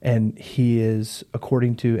 And he is,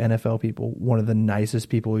 according to NFL people, one of the nicest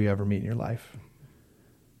people you ever meet in your life.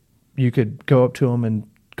 You could go up to him and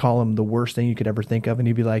call him the worst thing you could ever think of, and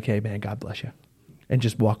he'd be like, hey, man, God bless you, and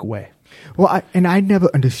just walk away. Well, I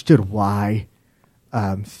never understood why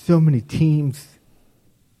so many teams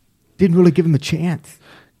didn't really give him a chance.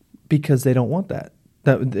 Because they don't want that.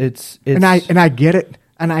 It's and I get it.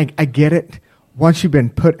 And I get it. Once you've been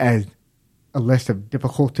put as a list of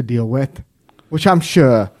difficult to deal with, which I'm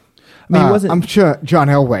sure, I'm sure John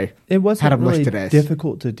Elway had him really listed as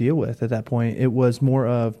difficult to deal with at that point. It was more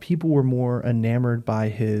of people were more enamored by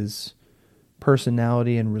his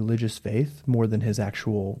personality and religious faith more than his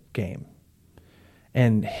actual game.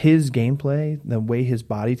 And his gameplay, the way his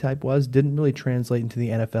body type was, didn't really translate into the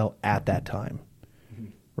NFL at that time.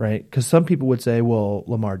 Right? Because some people would say, well,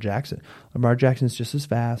 Lamar Jackson's just as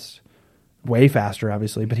fast, way faster,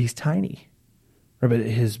 obviously, but he's tiny. Right? But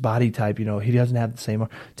his body type, he doesn't have the same.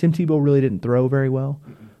 Tim Tebow really didn't throw very well,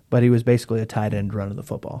 but he was basically a tight end running the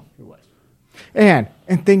football. It was. And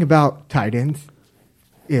thing about tight ends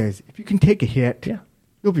is if you can take a hit,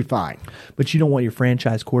 you'll be fine. But you don't want your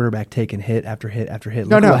franchise quarterback taking hit after hit after hit.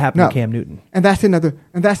 Look what happened to Cam Newton. And that's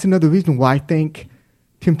another reason why I think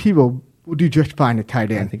Tim Tebow will do just fine at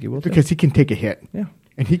tight end. I think he will because he can take a hit. Yeah.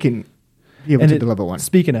 And he can be able to deliver one.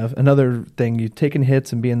 Speaking of, another thing, you taking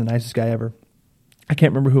hits and being the nicest guy ever. I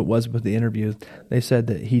can't remember who it was with the interview. They said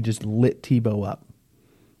that he just lit Tebow up.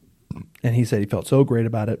 And he said he felt so great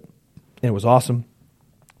about it. And it was awesome.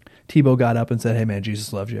 Tebow got up and said, hey, man,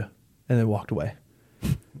 Jesus loves you. And then walked away.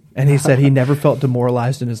 And he said he never felt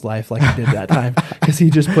demoralized in his life like he did that time because he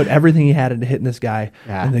just put everything he had into hitting this guy.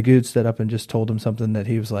 Yeah. And the dude stood up and just told him something that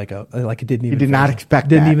he was like it didn't even. He did not expect.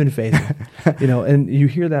 Didn't even faze him. And you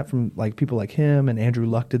hear that from like people like him, and Andrew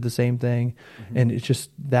Luck did the same thing. Mm-hmm. And it's just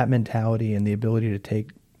that mentality and the ability to take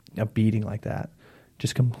a beating like that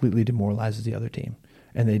just completely demoralizes the other team.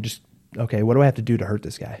 And they just, okay, what do I have to do to hurt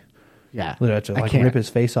this guy? Yeah, I have to rip his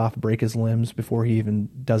face off, break his limbs before he even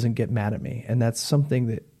doesn't get mad at me. And that's something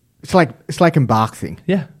that. It's like in boxing.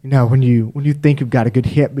 Yeah. When you think you've got a good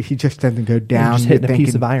hit, but he just doesn't go down. You're just hitting a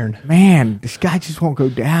piece of iron. Man, this guy just won't go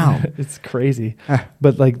down. It's crazy.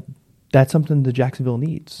 But that's something that Jacksonville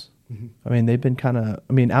needs. Mm-hmm. I mean, they've been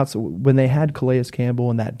when they had Calais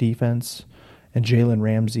Campbell in that defense and Jalen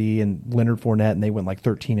Ramsey and Leonard Fournette, and they went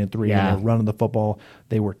 13-3 and they're running the football.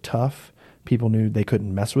 They were tough. People knew they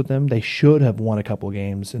couldn't mess with them. They should have won a couple of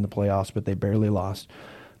games in the playoffs, but they barely lost.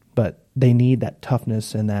 But they need that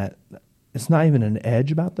toughness and that it's not even an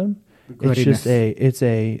edge about them. It's just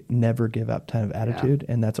a never give up kind of attitude,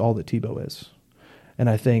 and that's all that Tebow is. And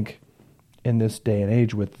I think in this day and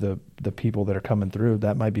age with the people that are coming through,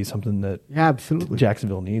 that might be something that absolutely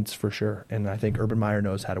Jacksonville needs for sure. And I think Urban Meyer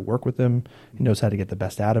knows how to work with him. He knows how to get the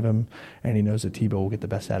best out of him, and he knows that Tebow will get the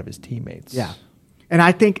best out of his teammates. Yeah. And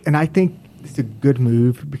I think it's a good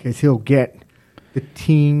move because he'll get the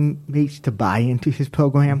teammates to buy into his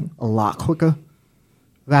program a lot quicker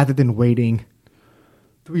rather than waiting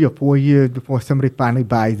 3 or 4 years before somebody finally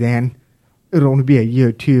buys in. It'll only be a year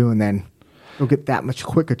or two, and then he'll get that much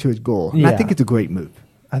quicker to his goal. And I think it's a great move.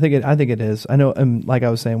 I think it is. I know, like I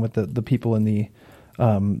was saying with the people in the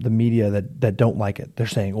media that don't like it, they're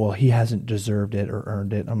saying, well, he hasn't deserved it or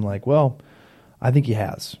earned it. I'm like, well, I think he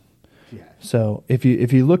has. Yeah. So if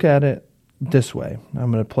you look at it this way,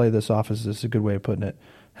 I'm going to play this off as this is a good way of putting it.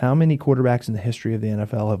 How many quarterbacks in the history of the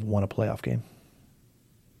NFL have won a playoff game?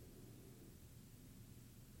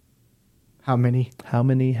 How many? How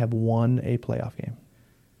many have won a playoff game?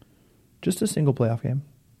 Just a single playoff game.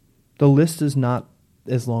 The list is not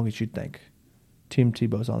as long as you'd think. Tim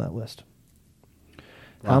Tebow's on that list.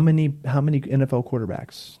 Wow. How many NFL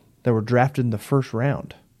quarterbacks that were drafted in the first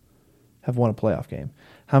round have won a playoff game?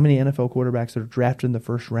 How many NFL quarterbacks that are drafted in the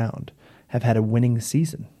first round have had a winning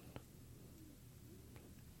season?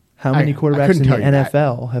 How many quarterbacks in the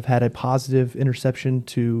NFL have had a positive interception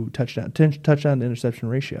to touchdown to interception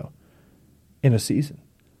ratio in a season?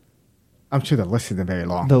 I'm sure the list isn't very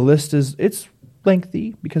long. The list it's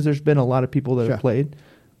lengthy because there's been a lot of people that have played,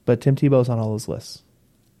 but Tim Tebow's on all those lists,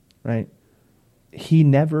 right? He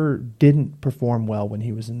never didn't perform well when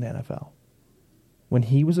he was in the NFL. When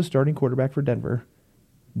he was a starting quarterback for Denver,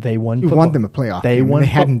 they won. He won them a playoff game. They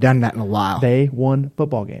hadn't done that in a while. They won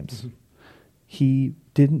football games. Mm-hmm. He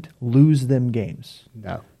didn't lose them games.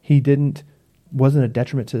 No, he wasn't a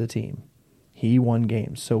detriment to the team. He won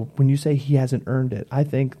games. So when you say he hasn't earned it, I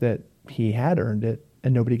think that he had earned it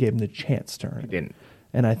and nobody gave him the chance to earn it. He didn't.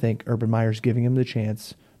 And I think Urban Meyer's giving him the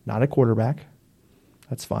chance, not a quarterback.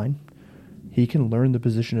 That's fine. He can learn the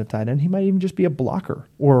position of tight end. He might even just be a blocker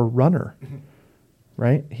or a runner,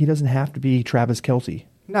 right? He doesn't have to be Travis Kelce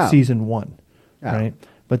season 1, right?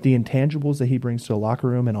 But the intangibles that he brings to the locker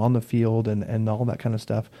room and on the field and all that kind of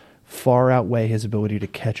stuff far outweigh his ability to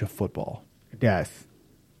catch a football. It does.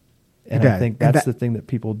 And I think that's the thing that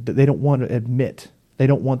people, they don't want to admit. They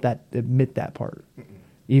don't want to admit that part.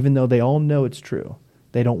 Even though they all know it's true.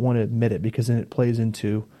 They don't want to admit it because then it plays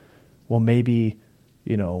into, well, maybe,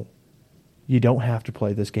 you know, you don't have to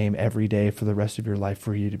play this game every day for the rest of your life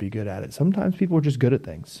for you to be good at it. Sometimes people are just good at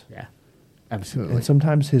things. Yeah, absolutely. And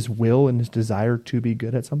sometimes his will and his desire to be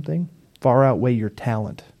good at something far outweigh your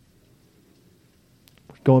talent.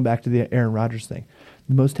 Going back to the Aaron Rodgers thing,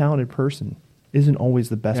 the most talented person isn't always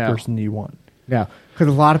the best person you want. Yeah, because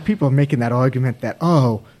a lot of people are making that argument that,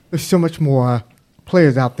 oh, there's so much more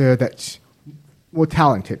players out there that's more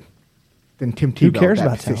talented than Tim Tebow. Who cares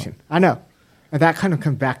about talent? I know. And that kind of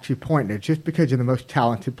comes back to your point there. Just because you're the most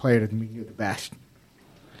talented player doesn't mean you're the best.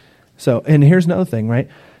 So, and here's another thing, right?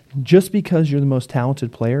 Just because you're the most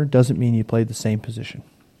talented player doesn't mean you play the same position.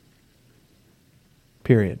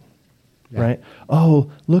 Period. Yeah. Right? Oh,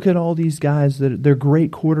 look at all these guys that they're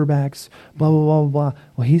great quarterbacks, blah, blah, blah, blah.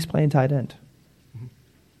 Well, he's playing tight end. Mm-hmm.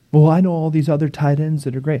 Well, I know all these other tight ends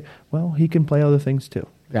that are great. Well, he can play other things too.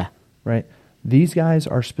 Yeah. Right? These guys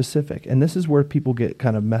are specific. And this is where people get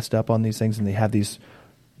kind of messed up on these things and they have these,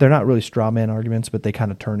 they're not really straw man arguments, but they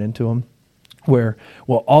kind of turn into them where,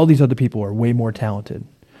 well, all these other people are way more talented.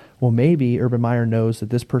 Well, maybe Urban Meyer knows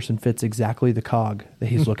that this person fits exactly the cog that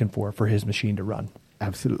he's looking for his machine to run.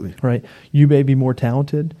 Absolutely. Right? You may be more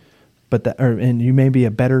talented, but and you may be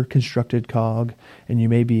a better constructed cog, and you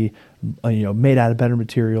may be made out of better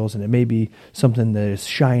materials, and it may be something that is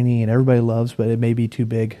shiny and everybody loves, but it may be too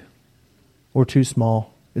big or too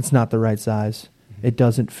small. It's not the right size. Mm-hmm. It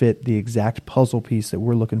doesn't fit the exact puzzle piece that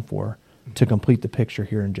we're looking for to complete the picture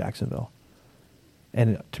here in Jacksonville.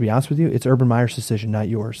 And to be honest with you, it's Urban Meyer's decision, not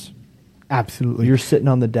yours. Absolutely. You're sitting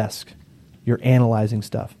on the desk. You're analyzing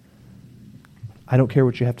stuff. I don't care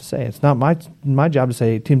what you have to say. It's not my job to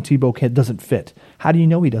say Tim Tebow doesn't fit. How do you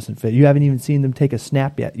know he doesn't fit? You haven't even seen them take a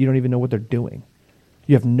snap yet. You don't even know what they're doing.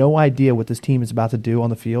 You have no idea what this team is about to do on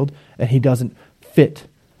the field, and he doesn't fit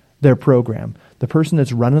their program. The person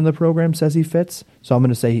that's running the program says he fits, so I'm going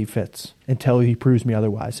to say he fits until he proves me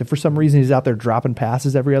otherwise. If for some reason he's out there dropping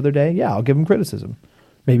passes every other day, yeah, I'll give him criticism.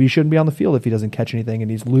 Maybe he shouldn't be on the field if he doesn't catch anything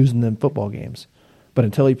and he's losing them football games. But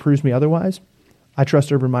until he proves me otherwise, I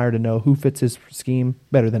trust Urban Meyer to know who fits his scheme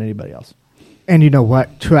better than anybody else. And you know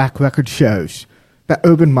what? Track record shows that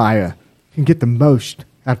Urban Meyer can get the most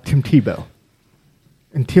out of Tim Tebow.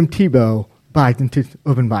 And Tim Tebow buys into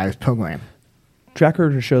Urban Meyer's program. Track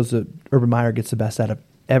record shows that Urban Meyer gets the best out of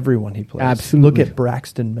everyone he plays. Absolutely. Look at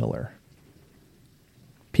Braxton Miller.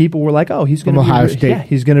 People were like, "Oh, he's going to Ohio State. Yeah,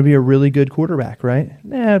 he's going to be a really good quarterback, right?"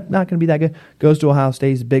 Nah, not going to be that good. Goes to Ohio State,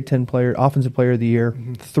 he's a Big Ten player, offensive player of the year,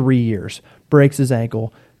 3 years. Breaks his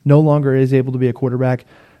ankle, no longer is able to be a quarterback.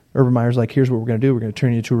 Urban Meyer's like, "Here's what we're going to do. We're going to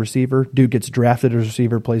turn you into a receiver." Dude gets drafted as a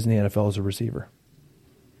receiver, plays in the NFL as a receiver.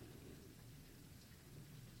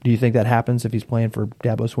 Do you think that happens if he's playing for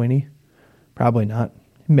Dabo Swinney? Probably not.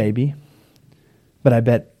 Maybe. But I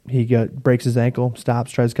bet he breaks his ankle,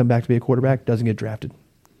 stops, tries to come back to be a quarterback, doesn't get drafted.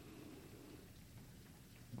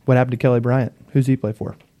 What happened to Kelly Bryant? Who's he play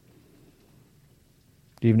for?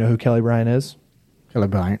 Do you even know who Kelly Bryant is? Kelly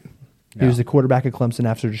Bryant. No. He was the quarterback at Clemson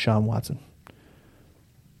after Deshaun Watson.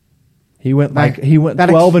 He went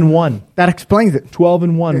 12-1. That explains it.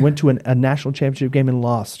 12-1. Went to a national championship game and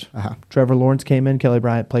lost. Uh-huh. Trevor Lawrence came in. Kelly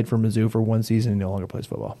Bryant played for Mizzou for 1 season and no longer plays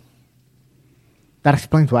football. That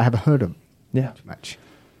explains why I haven't heard of him too much.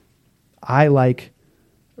 I like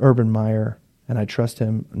Urban Meyer, and I trust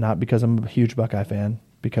him not because I'm a huge Buckeye fan,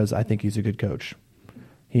 because I think he's a good coach.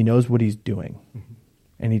 He knows what he's doing. Mm-hmm.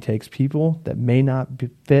 And he takes people that may not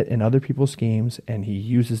fit in other people's schemes, and he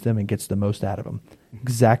uses them and gets the most out of them. Mm-hmm.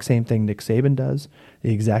 Exact same thing Nick Saban does,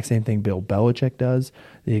 the exact same thing Bill Belichick does,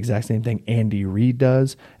 the exact same thing Andy Reid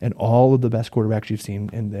does, and all of the best quarterbacks you've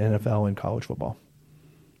seen in the NFL and college football.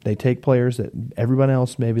 They take players that everyone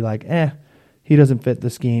else may be like, he doesn't fit the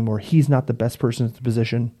scheme, or he's not the best person at the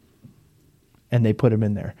position, and they put him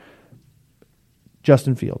in there.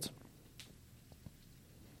 Justin Fields.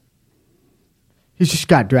 He just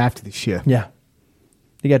got drafted this year. Yeah.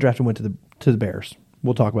 He got drafted and went to the Bears.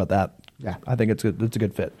 We'll talk about that. Yeah. I think it's a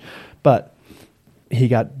good fit. But he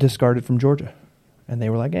got discarded from Georgia. And they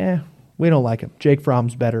were like, we don't like him. Jake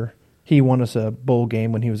Fromm's better. He won us a bowl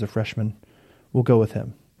game when he was a freshman. We'll go with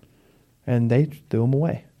him. And they threw him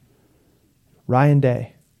away. Ryan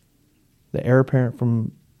Day, the heir apparent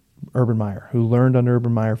from Urban Meyer, who learned under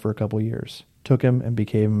Urban Meyer for a couple of years, took him and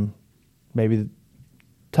became maybe the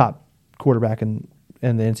top quarterback in the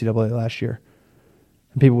NCAA last year.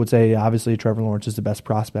 And people would say, obviously, Trevor Lawrence is the best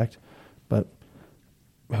prospect, but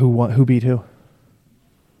who beat who?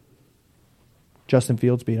 Justin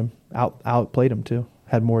Fields beat him, outplayed him too.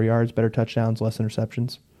 Had more yards, better touchdowns, less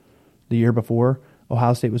interceptions. The year before,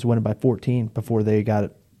 Ohio State was winning by 14 before they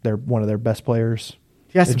got one of their best players.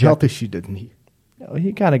 He has some health issue, didn't he?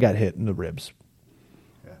 He kind of got hit in the ribs.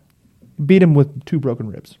 Yeah. Beat him with 2 broken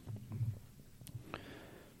ribs.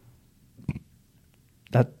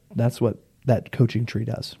 That's what that coaching tree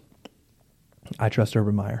does. I trust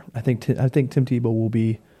Urban Meyer. I think Tim Tebow will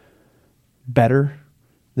be better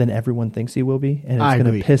than everyone thinks he will be, and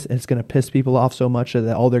it's going to piss people off so much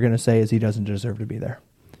that all they're going to say is he doesn't deserve to be there.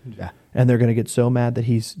 Yeah. And they're going to get so mad that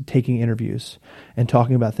he's taking interviews and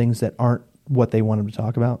talking about things that aren't what they want him to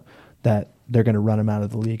talk about that they're going to run him out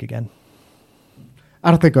of the league again.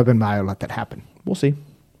 I don't think Urban Meyer will let that happen. We'll see.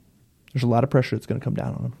 There's a lot of pressure that's going to come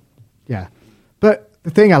down on him. Yeah. But the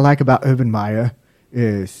thing I like about Urban Meyer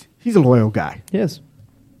is he's a loyal guy. He is.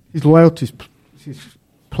 He's loyal to his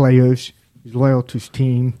players. He's loyal to his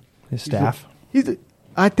team. His staff.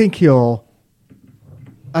 I think he'll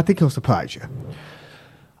surprise you.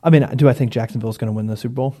 I mean, do I think Jacksonville's going to win the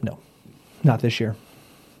Super Bowl? No. Not this year.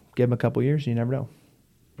 Give them a couple years, you never know.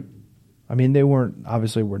 I mean, they were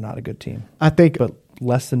not a good team. But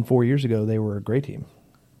less than 4 years ago, they were a great team.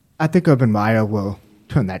 I think Urban Meyer will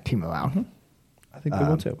turn that team around. Mm-hmm. I think they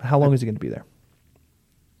will too. How long is he going to be there?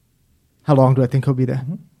 How long do I think he'll be there?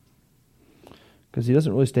 Because he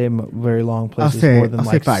doesn't really stay in very long places. I'll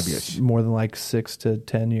say 5 years. More than like 6 to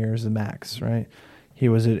 10 years the max, right? He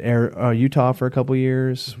was at Utah for a couple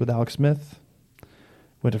years with Alex Smith.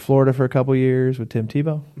 Went to Florida for a couple years with Tim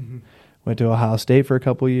Tebow. Mm-hmm. Went to Ohio State for a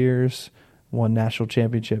couple years. Won national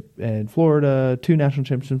championship in Florida. 2 national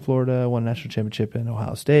championships in Florida. 1 national championship in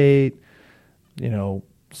Ohio State.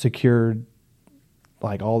 Secured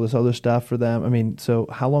like all this other stuff for them. I mean, so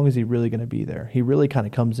how long is he really going to be there? He really kind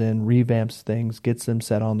of comes in, revamps things, gets them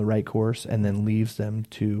set on the right course, and then leaves them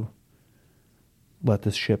to let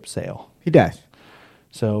the ship sail. He does.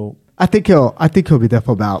 So I think he'll be there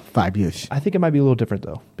for about 5 years. I think it might be a little different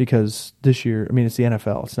though, because this year, I mean, it's the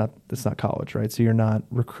NFL. It's not college, right? So you're not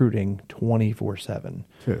recruiting 24/7.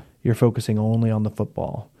 True. You're focusing only on the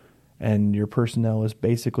football, and your personnel is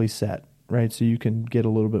basically set, right? So you can get a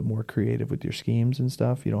little bit more creative with your schemes and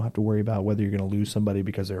stuff. You don't have to worry about whether you're going to lose somebody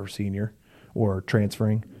because they're a senior or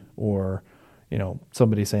transferring, or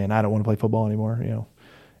somebody saying I don't want to play football anymore.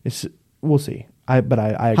 We'll see. I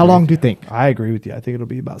agree. How long do you think? I agree with you. I think it'll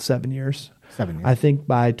be about 7 years. 7 years. I think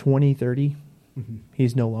by 2030,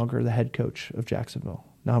 he's no longer the head coach of Jacksonville.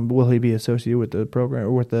 Now, will he be associated with the program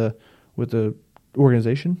or with the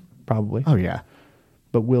organization? Probably. Oh yeah.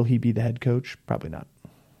 But will he be the head coach? Probably not.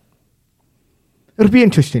 It'll be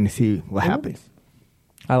interesting to see what happens.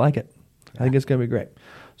 I like it. I think it's going to be great.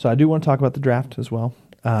 So I do want to talk about the draft as well.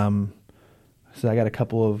 So I got a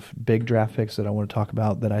couple of big draft picks that I want to talk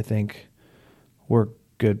about that I think were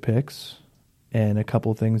good picks, and a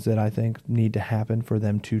couple of things that I think need to happen for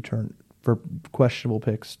them to turn for questionable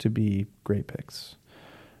picks to be great picks.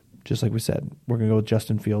 Just like we said, we're going to go with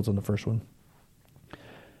Justin Fields on the first one.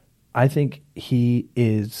 I think he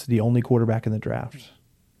is the only quarterback in the draft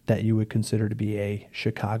that you would consider to be a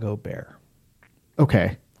Chicago Bear.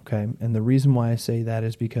 Okay. And the reason why I say that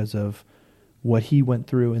is because of what he went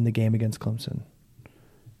through in the game against Clemson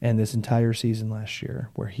and this entire season last year,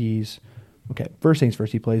 where first things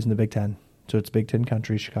first, he plays in the Big Ten. So it's Big Ten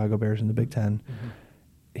country, Chicago Bears in the Big Ten. Mm-hmm.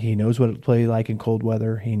 He knows what it played like in cold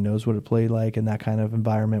weather. He knows what it played like in that kind of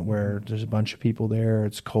environment where there's a bunch of people there.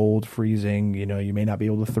 It's cold, freezing. You may not be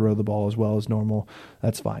able to throw the ball as well as normal.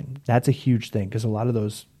 That's fine. That's a huge thing because a lot of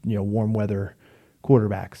those warm weather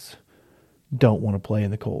quarterbacks don't want to play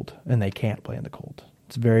in the cold, and they can't play in the cold.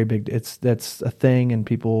 It's very big. That's a thing, and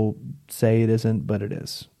people say it isn't, but it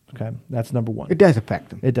is. Okay, that's number one. It does affect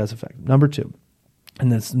them. It does affect them. Number two,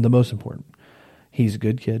 and that's the most important. He's a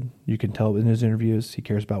good kid. You can tell in his interviews. He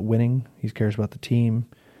cares about winning. He cares about the team,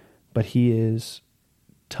 but he is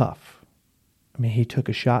tough. I mean, he took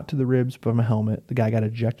a shot to the ribs from a helmet. The guy got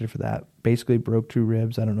ejected for that. Basically broke 2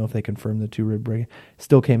 ribs. I don't know if they confirmed the 2 rib break.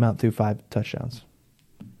 Still came out through 5 touchdowns.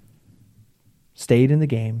 Stayed in the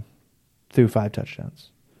game through 5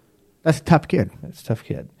 touchdowns. That's a tough kid. That's a tough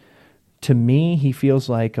kid. To me, he feels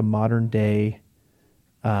like a modern day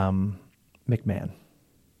McMahon.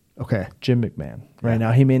 Okay. Jim McMahon. Right Yeah.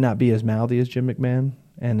 now, he may not be as mouthy as Jim McMahon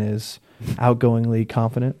and as outgoingly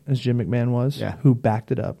confident as Jim McMahon was, Yeah. who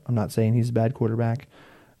backed it up. I'm not saying he's a bad quarterback.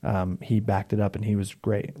 He backed it up and he was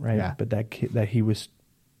great, right? Yeah. But that he was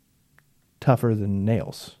tougher than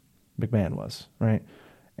nails, McMahon was, right?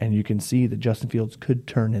 And you can see that Justin Fields could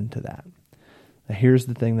turn into that. Now, here's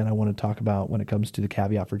the thing that I want to talk about when it comes to the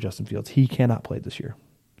caveat for Justin Fields. He cannot play this year.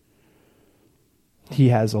 He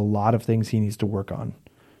has a lot of things he needs to work on,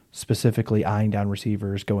 specifically eyeing down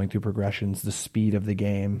receivers, going through progressions, the speed of the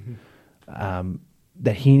game,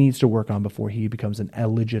 that he needs to work on before he becomes an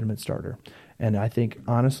illegitimate starter. And I think,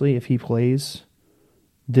 honestly, if he plays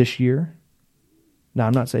this year, now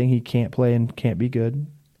I'm not saying he can't play and can't be good.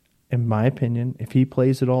 In my opinion, if he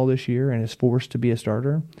plays it all this year and is forced to be a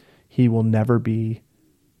starter, he will never be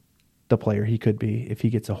the player he could be if he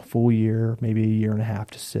gets a full year, maybe a year and a half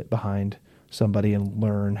to sit behind somebody and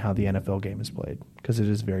learn how the NFL game is played, because it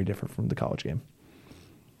is very different from the college game.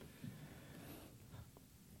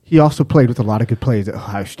 He also played with a lot of good players at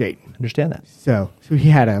Ohio State. Understand that. So he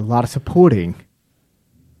had a lot of supporting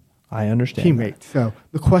I understand teammates. So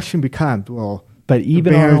the question becomes, But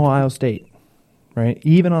even Bears- on Ohio State, right?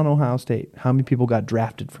 Even on Ohio State, how many people got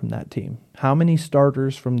drafted from that team? How many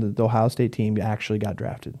starters from the Ohio State team actually got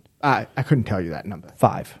drafted? I couldn't tell you that number.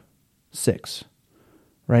 5, 6,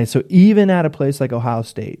 right? So even at a place like Ohio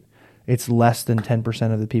State, it's less than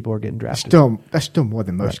 10% of the people are getting drafted. That's still more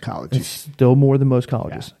than most Right. colleges. It's still more than most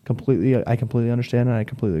colleges. Yeah. I completely understand, and I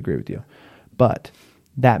completely agree with you. But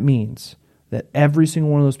that means that every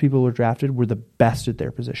single one of those people who were drafted were the best at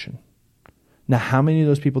their position. Now, how many of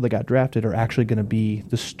those people that got drafted are actually going to be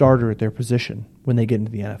the starter at their position when they get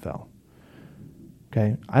into the NFL?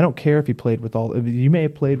 Okay, I don't care if you played with you may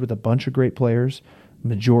have played with a bunch of great players.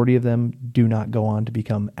 Majority of them do not go on to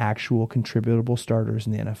become actual contributable starters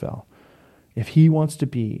in the NFL. If he wants to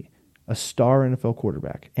be a star NFL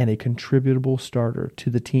quarterback and a contributable starter to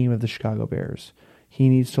the team of the Chicago Bears, he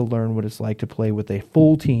needs to learn what it's like to play with a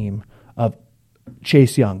full team of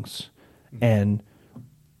Chase Youngs and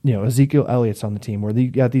Ezekiel Elliott's on the team, where you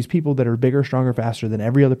got these people that are bigger, stronger, faster than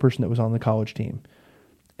every other person that was on the college team,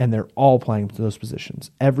 and they're all playing to those positions.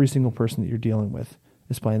 Every single person that you're dealing with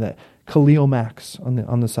is playing that. Khalil Max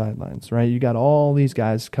on the sidelines, right? You got all these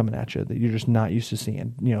guys coming at you that you're just not used to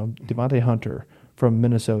seeing. Devontae Hunter from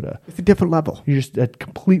Minnesota. It's a different level. You're just at a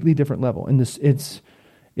completely different level. And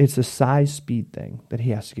it's a size speed thing that he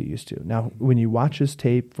has to get used to. Now, when you watch his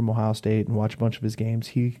tape from Ohio State and watch a bunch of his games,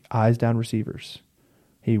 he eyes down receivers.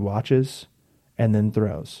 He watches and then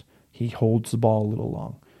throws. He holds the ball a little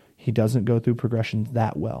long. He doesn't go through progressions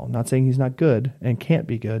that well. I'm not saying he's not good and can't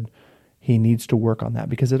be good. He needs to work on that,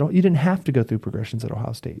 because you didn't have to go through progressions at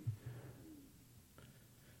Ohio State.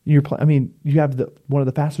 You have one of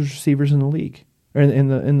the fastest receivers in the league, or in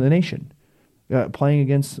the nation, playing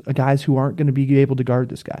against guys who aren't going to be able to guard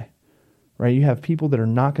this guy, right? You have people that are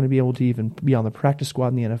not going to be able to even be on the practice squad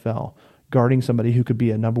in the NFL, guarding somebody who could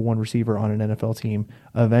be a number one receiver on an NFL team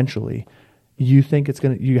eventually. You think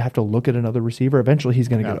you have to look at another receiver? Eventually he's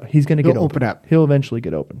going to get open up. He'll eventually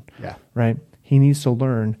get open. Yeah. Right? He needs to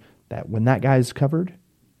learn that when that guy's covered,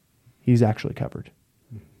 he's actually covered.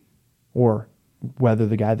 Or whether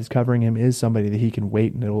the guy that's covering him is somebody that he can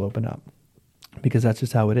wait and it'll open up. Because that's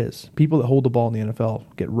just how it is. People that hold the ball in the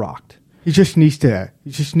NFL get rocked. He just needs to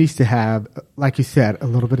have, like you said, a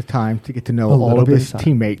little bit of time to get to know all of his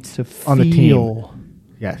teammates on the team.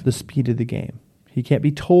 Yes. The speed of the game. He can't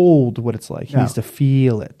be told what it's like. He needs to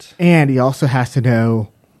feel it. And he also has to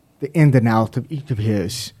know the in and out of each of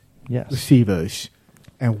his receivers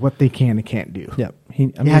and what they can and can't do. Yeah.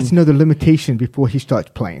 He has to know the limitation before he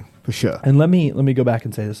starts playing, for sure. And let me go back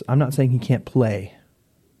and say this. I'm not saying he can't play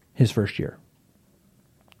his first year.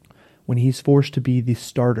 When he's forced to be the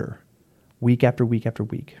starter week after week after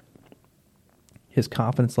week, his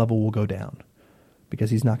confidence level will go down because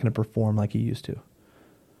he's not going to perform like he used to.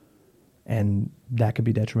 And that could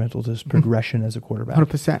be detrimental to his progression as a quarterback.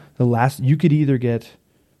 100%. You could either get...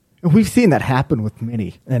 And we've seen that happen with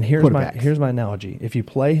many quarterbacks. Here's my analogy. If you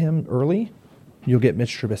play him early, you'll get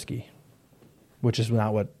Mitch Trubisky, which is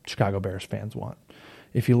not what Chicago Bears fans want.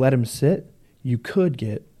 If you let him sit, you could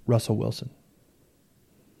get Russell Wilson.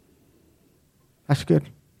 That's good.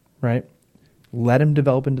 Right? Let him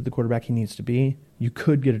develop into the quarterback he needs to be. You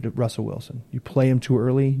could get a Russell Wilson. You play him too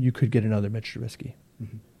early, you could get another Mitch Trubisky.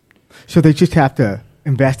 Mm-hmm. So they just have to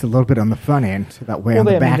invest a little bit on the front end, so that way on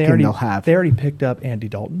the back end they'll have... They already picked up Andy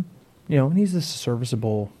Dalton, and he's a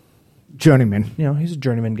serviceable... journeyman. He's a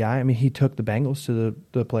journeyman guy. I mean, he took the Bengals to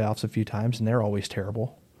the playoffs a few times, and they're always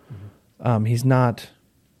terrible. Mm-hmm. He's not...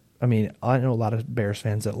 I mean, I know a lot of Bears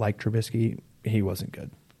fans that like Trubisky. He wasn't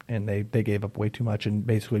good. and they gave up way too much and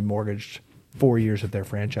basically mortgaged 4 years of their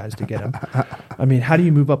franchise to get him. I mean, how do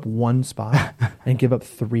you move up one spot and give up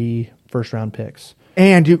 3 first-round picks?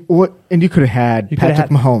 And you could have had Patrick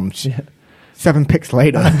Mahomes. Yeah. 7 picks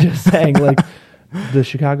later. I'm just saying, like, the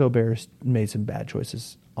Chicago Bears made some bad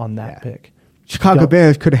choices on that pick. Chicago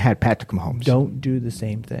Bears could have had Patrick Mahomes. Don't do the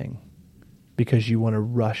same thing because you want to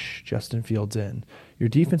rush Justin Fields in. Your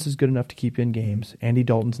defense is good enough to keep you in games. Andy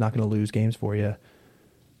Dalton's not going to lose games for you.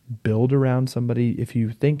 Build around somebody if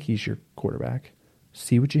you think he's your quarterback.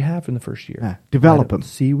 See what you have in the first year. Yeah, develop him.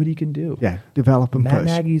 See what he can do. Yeah, develop him Matt first.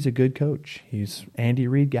 Nagy's a good coach. He's Andy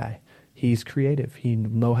Reid guy. He's creative. He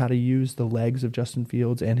know how to use the legs of Justin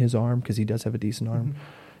Fields and his arm because he does have a decent arm. Mm-hmm.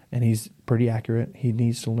 And he's pretty accurate. He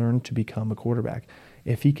needs to learn to become a quarterback.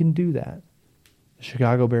 If he can do that, the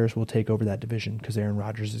Chicago Bears will take over that division because Aaron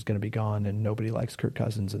Rodgers is going to be gone and nobody likes Kirk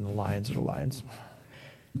Cousins and the Lions are the Lions.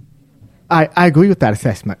 I agree with that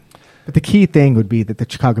assessment. But the key thing would be that the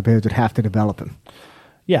Chicago Bears would have to develop him.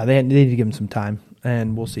 Yeah, they need to give him some time,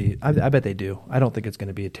 and we'll see. I bet they do. I don't think it's going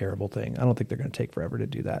to be a terrible thing. I don't think they're going to take forever to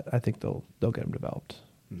do that. I think they'll get him developed.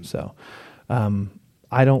 Mm-hmm. So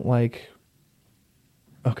I don't like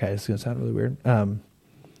 – okay, this is going to sound really weird.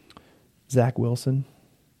 Zach Wilson.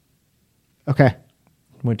 Okay.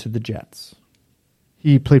 Went to the Jets.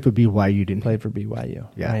 He played for BYU, didn't he? Played for BYU.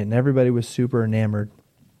 Yeah. Right? And everybody was super enamored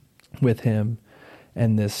with him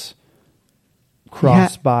and this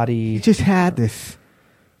crossbody. He just had this.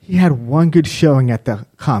 He had one good showing at the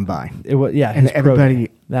combine. It was, yeah, and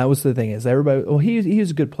everybody. That was the thing is everybody. Well, he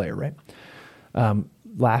was a good player, right?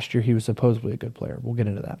 Last year he was supposedly a good player. We'll get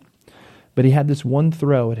into that. But he had this one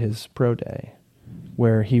throw at his pro day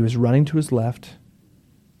where he was running to his left,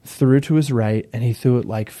 threw to his right, and he threw it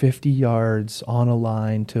like 50 yards on a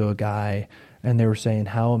line to a guy, and they were saying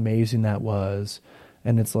how amazing that was.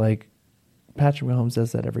 And it's like Patrick Mahomes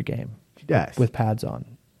does that every game. He does. With pads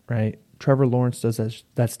on, right? Trevor Lawrence does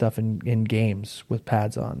that stuff in games with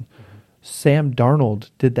pads on. Mm-hmm. Sam Darnold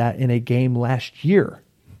did that in a game last year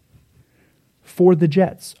for the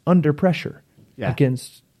Jets under pressure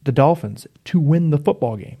against the Dolphins to win the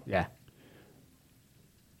football game. Yeah.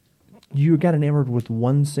 You got enamored with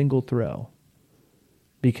one single throw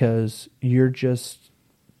because you're just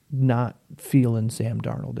not feeling Sam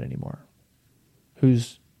Darnold anymore,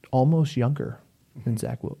 who's almost younger than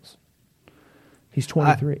Zach Wilson. He's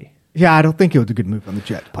 23. Yeah, I don't think it was a good move on the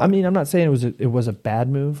Jets. I mean, I'm not saying it was a bad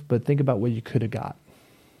move, but think about what you could have got.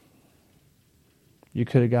 You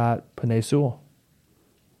could have got Penei Sewell,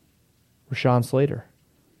 Rashawn Slater,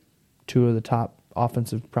 2 of the top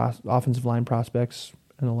offensive line prospects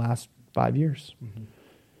in the last 5 years. Mm-hmm.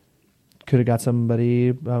 Could have got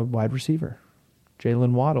somebody, wide receiver,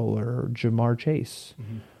 Jalen Waddle or Jamar Chase.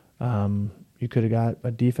 Mm-hmm. You could have got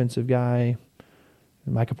a defensive guy,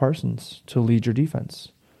 Micah Parsons, to lead your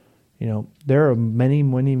defense. You know, there are many,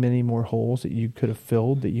 many, many more holes that you could have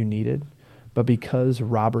filled that you needed. But because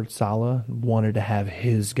Robert Saleh wanted to have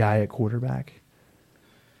his guy at quarterback,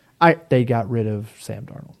 they got rid of Sam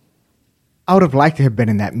Darnold. I would have liked to have been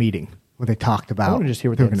in that meeting where they talked about. I want to just hear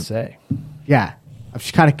what they had to say. Yeah. I'm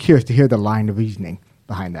just kind of curious to hear the line of reasoning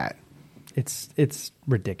behind that. It's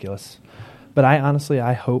ridiculous. But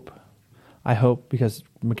I hope because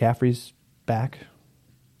McCaffrey's back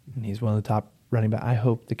and he's one of the top running back. I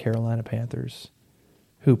hope the Carolina Panthers,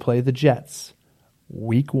 who play the Jets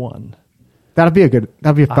week 1. That'll be a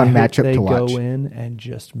fun matchup to watch. They go in and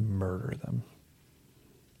just murder them.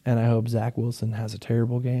 And I hope Zach Wilson has a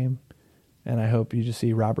terrible game. And I hope you just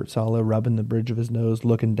see Robert Saleh rubbing the bridge of his nose,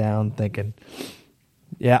 looking down, thinking,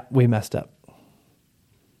 yeah, we messed up.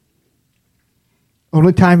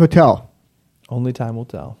 Only time will tell. Only time will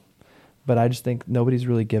tell. But I just think nobody's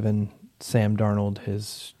really given Sam Darnold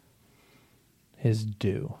his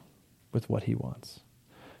due with what he wants.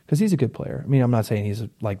 Because he's a good player. I mean, I'm not saying he's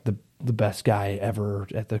like the best guy ever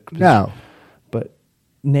at the position. No. But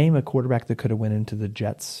name a quarterback that could have went into the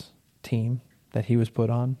Jets team that he was put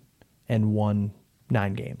on and won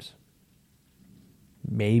 9 games.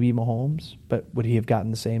 Maybe Mahomes, but would he have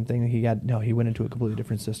gotten the same thing that he got? No, he went into a completely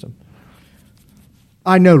different system.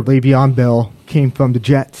 I know Le'Veon Bell came from the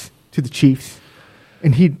Jets to the Chiefs,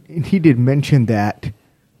 and he did mention that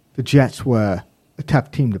the Jets were a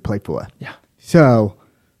tough team to play for. Yeah. So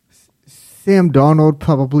Sam Darnold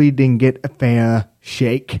probably didn't get a fair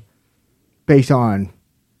shake based on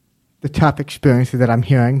the tough experiences that I'm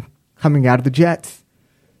hearing coming out of the Jets.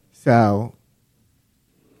 So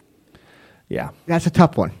yeah, that's a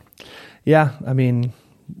tough one. Yeah, I mean,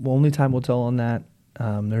 only time will tell on that.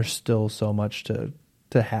 There's still so much to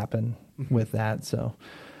happen with that. So,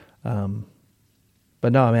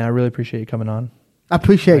 but no, I mean, I really appreciate you coming on. I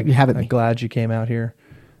appreciate you having I'm me. glad you came out here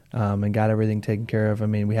and got everything taken care of. I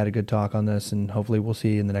mean, we had a good talk on this, and hopefully we'll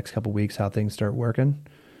see in the next couple weeks how things start working.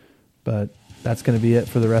 But that's going to be it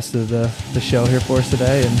for the rest of the show here for us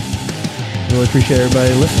today, and really appreciate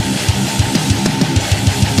everybody listening.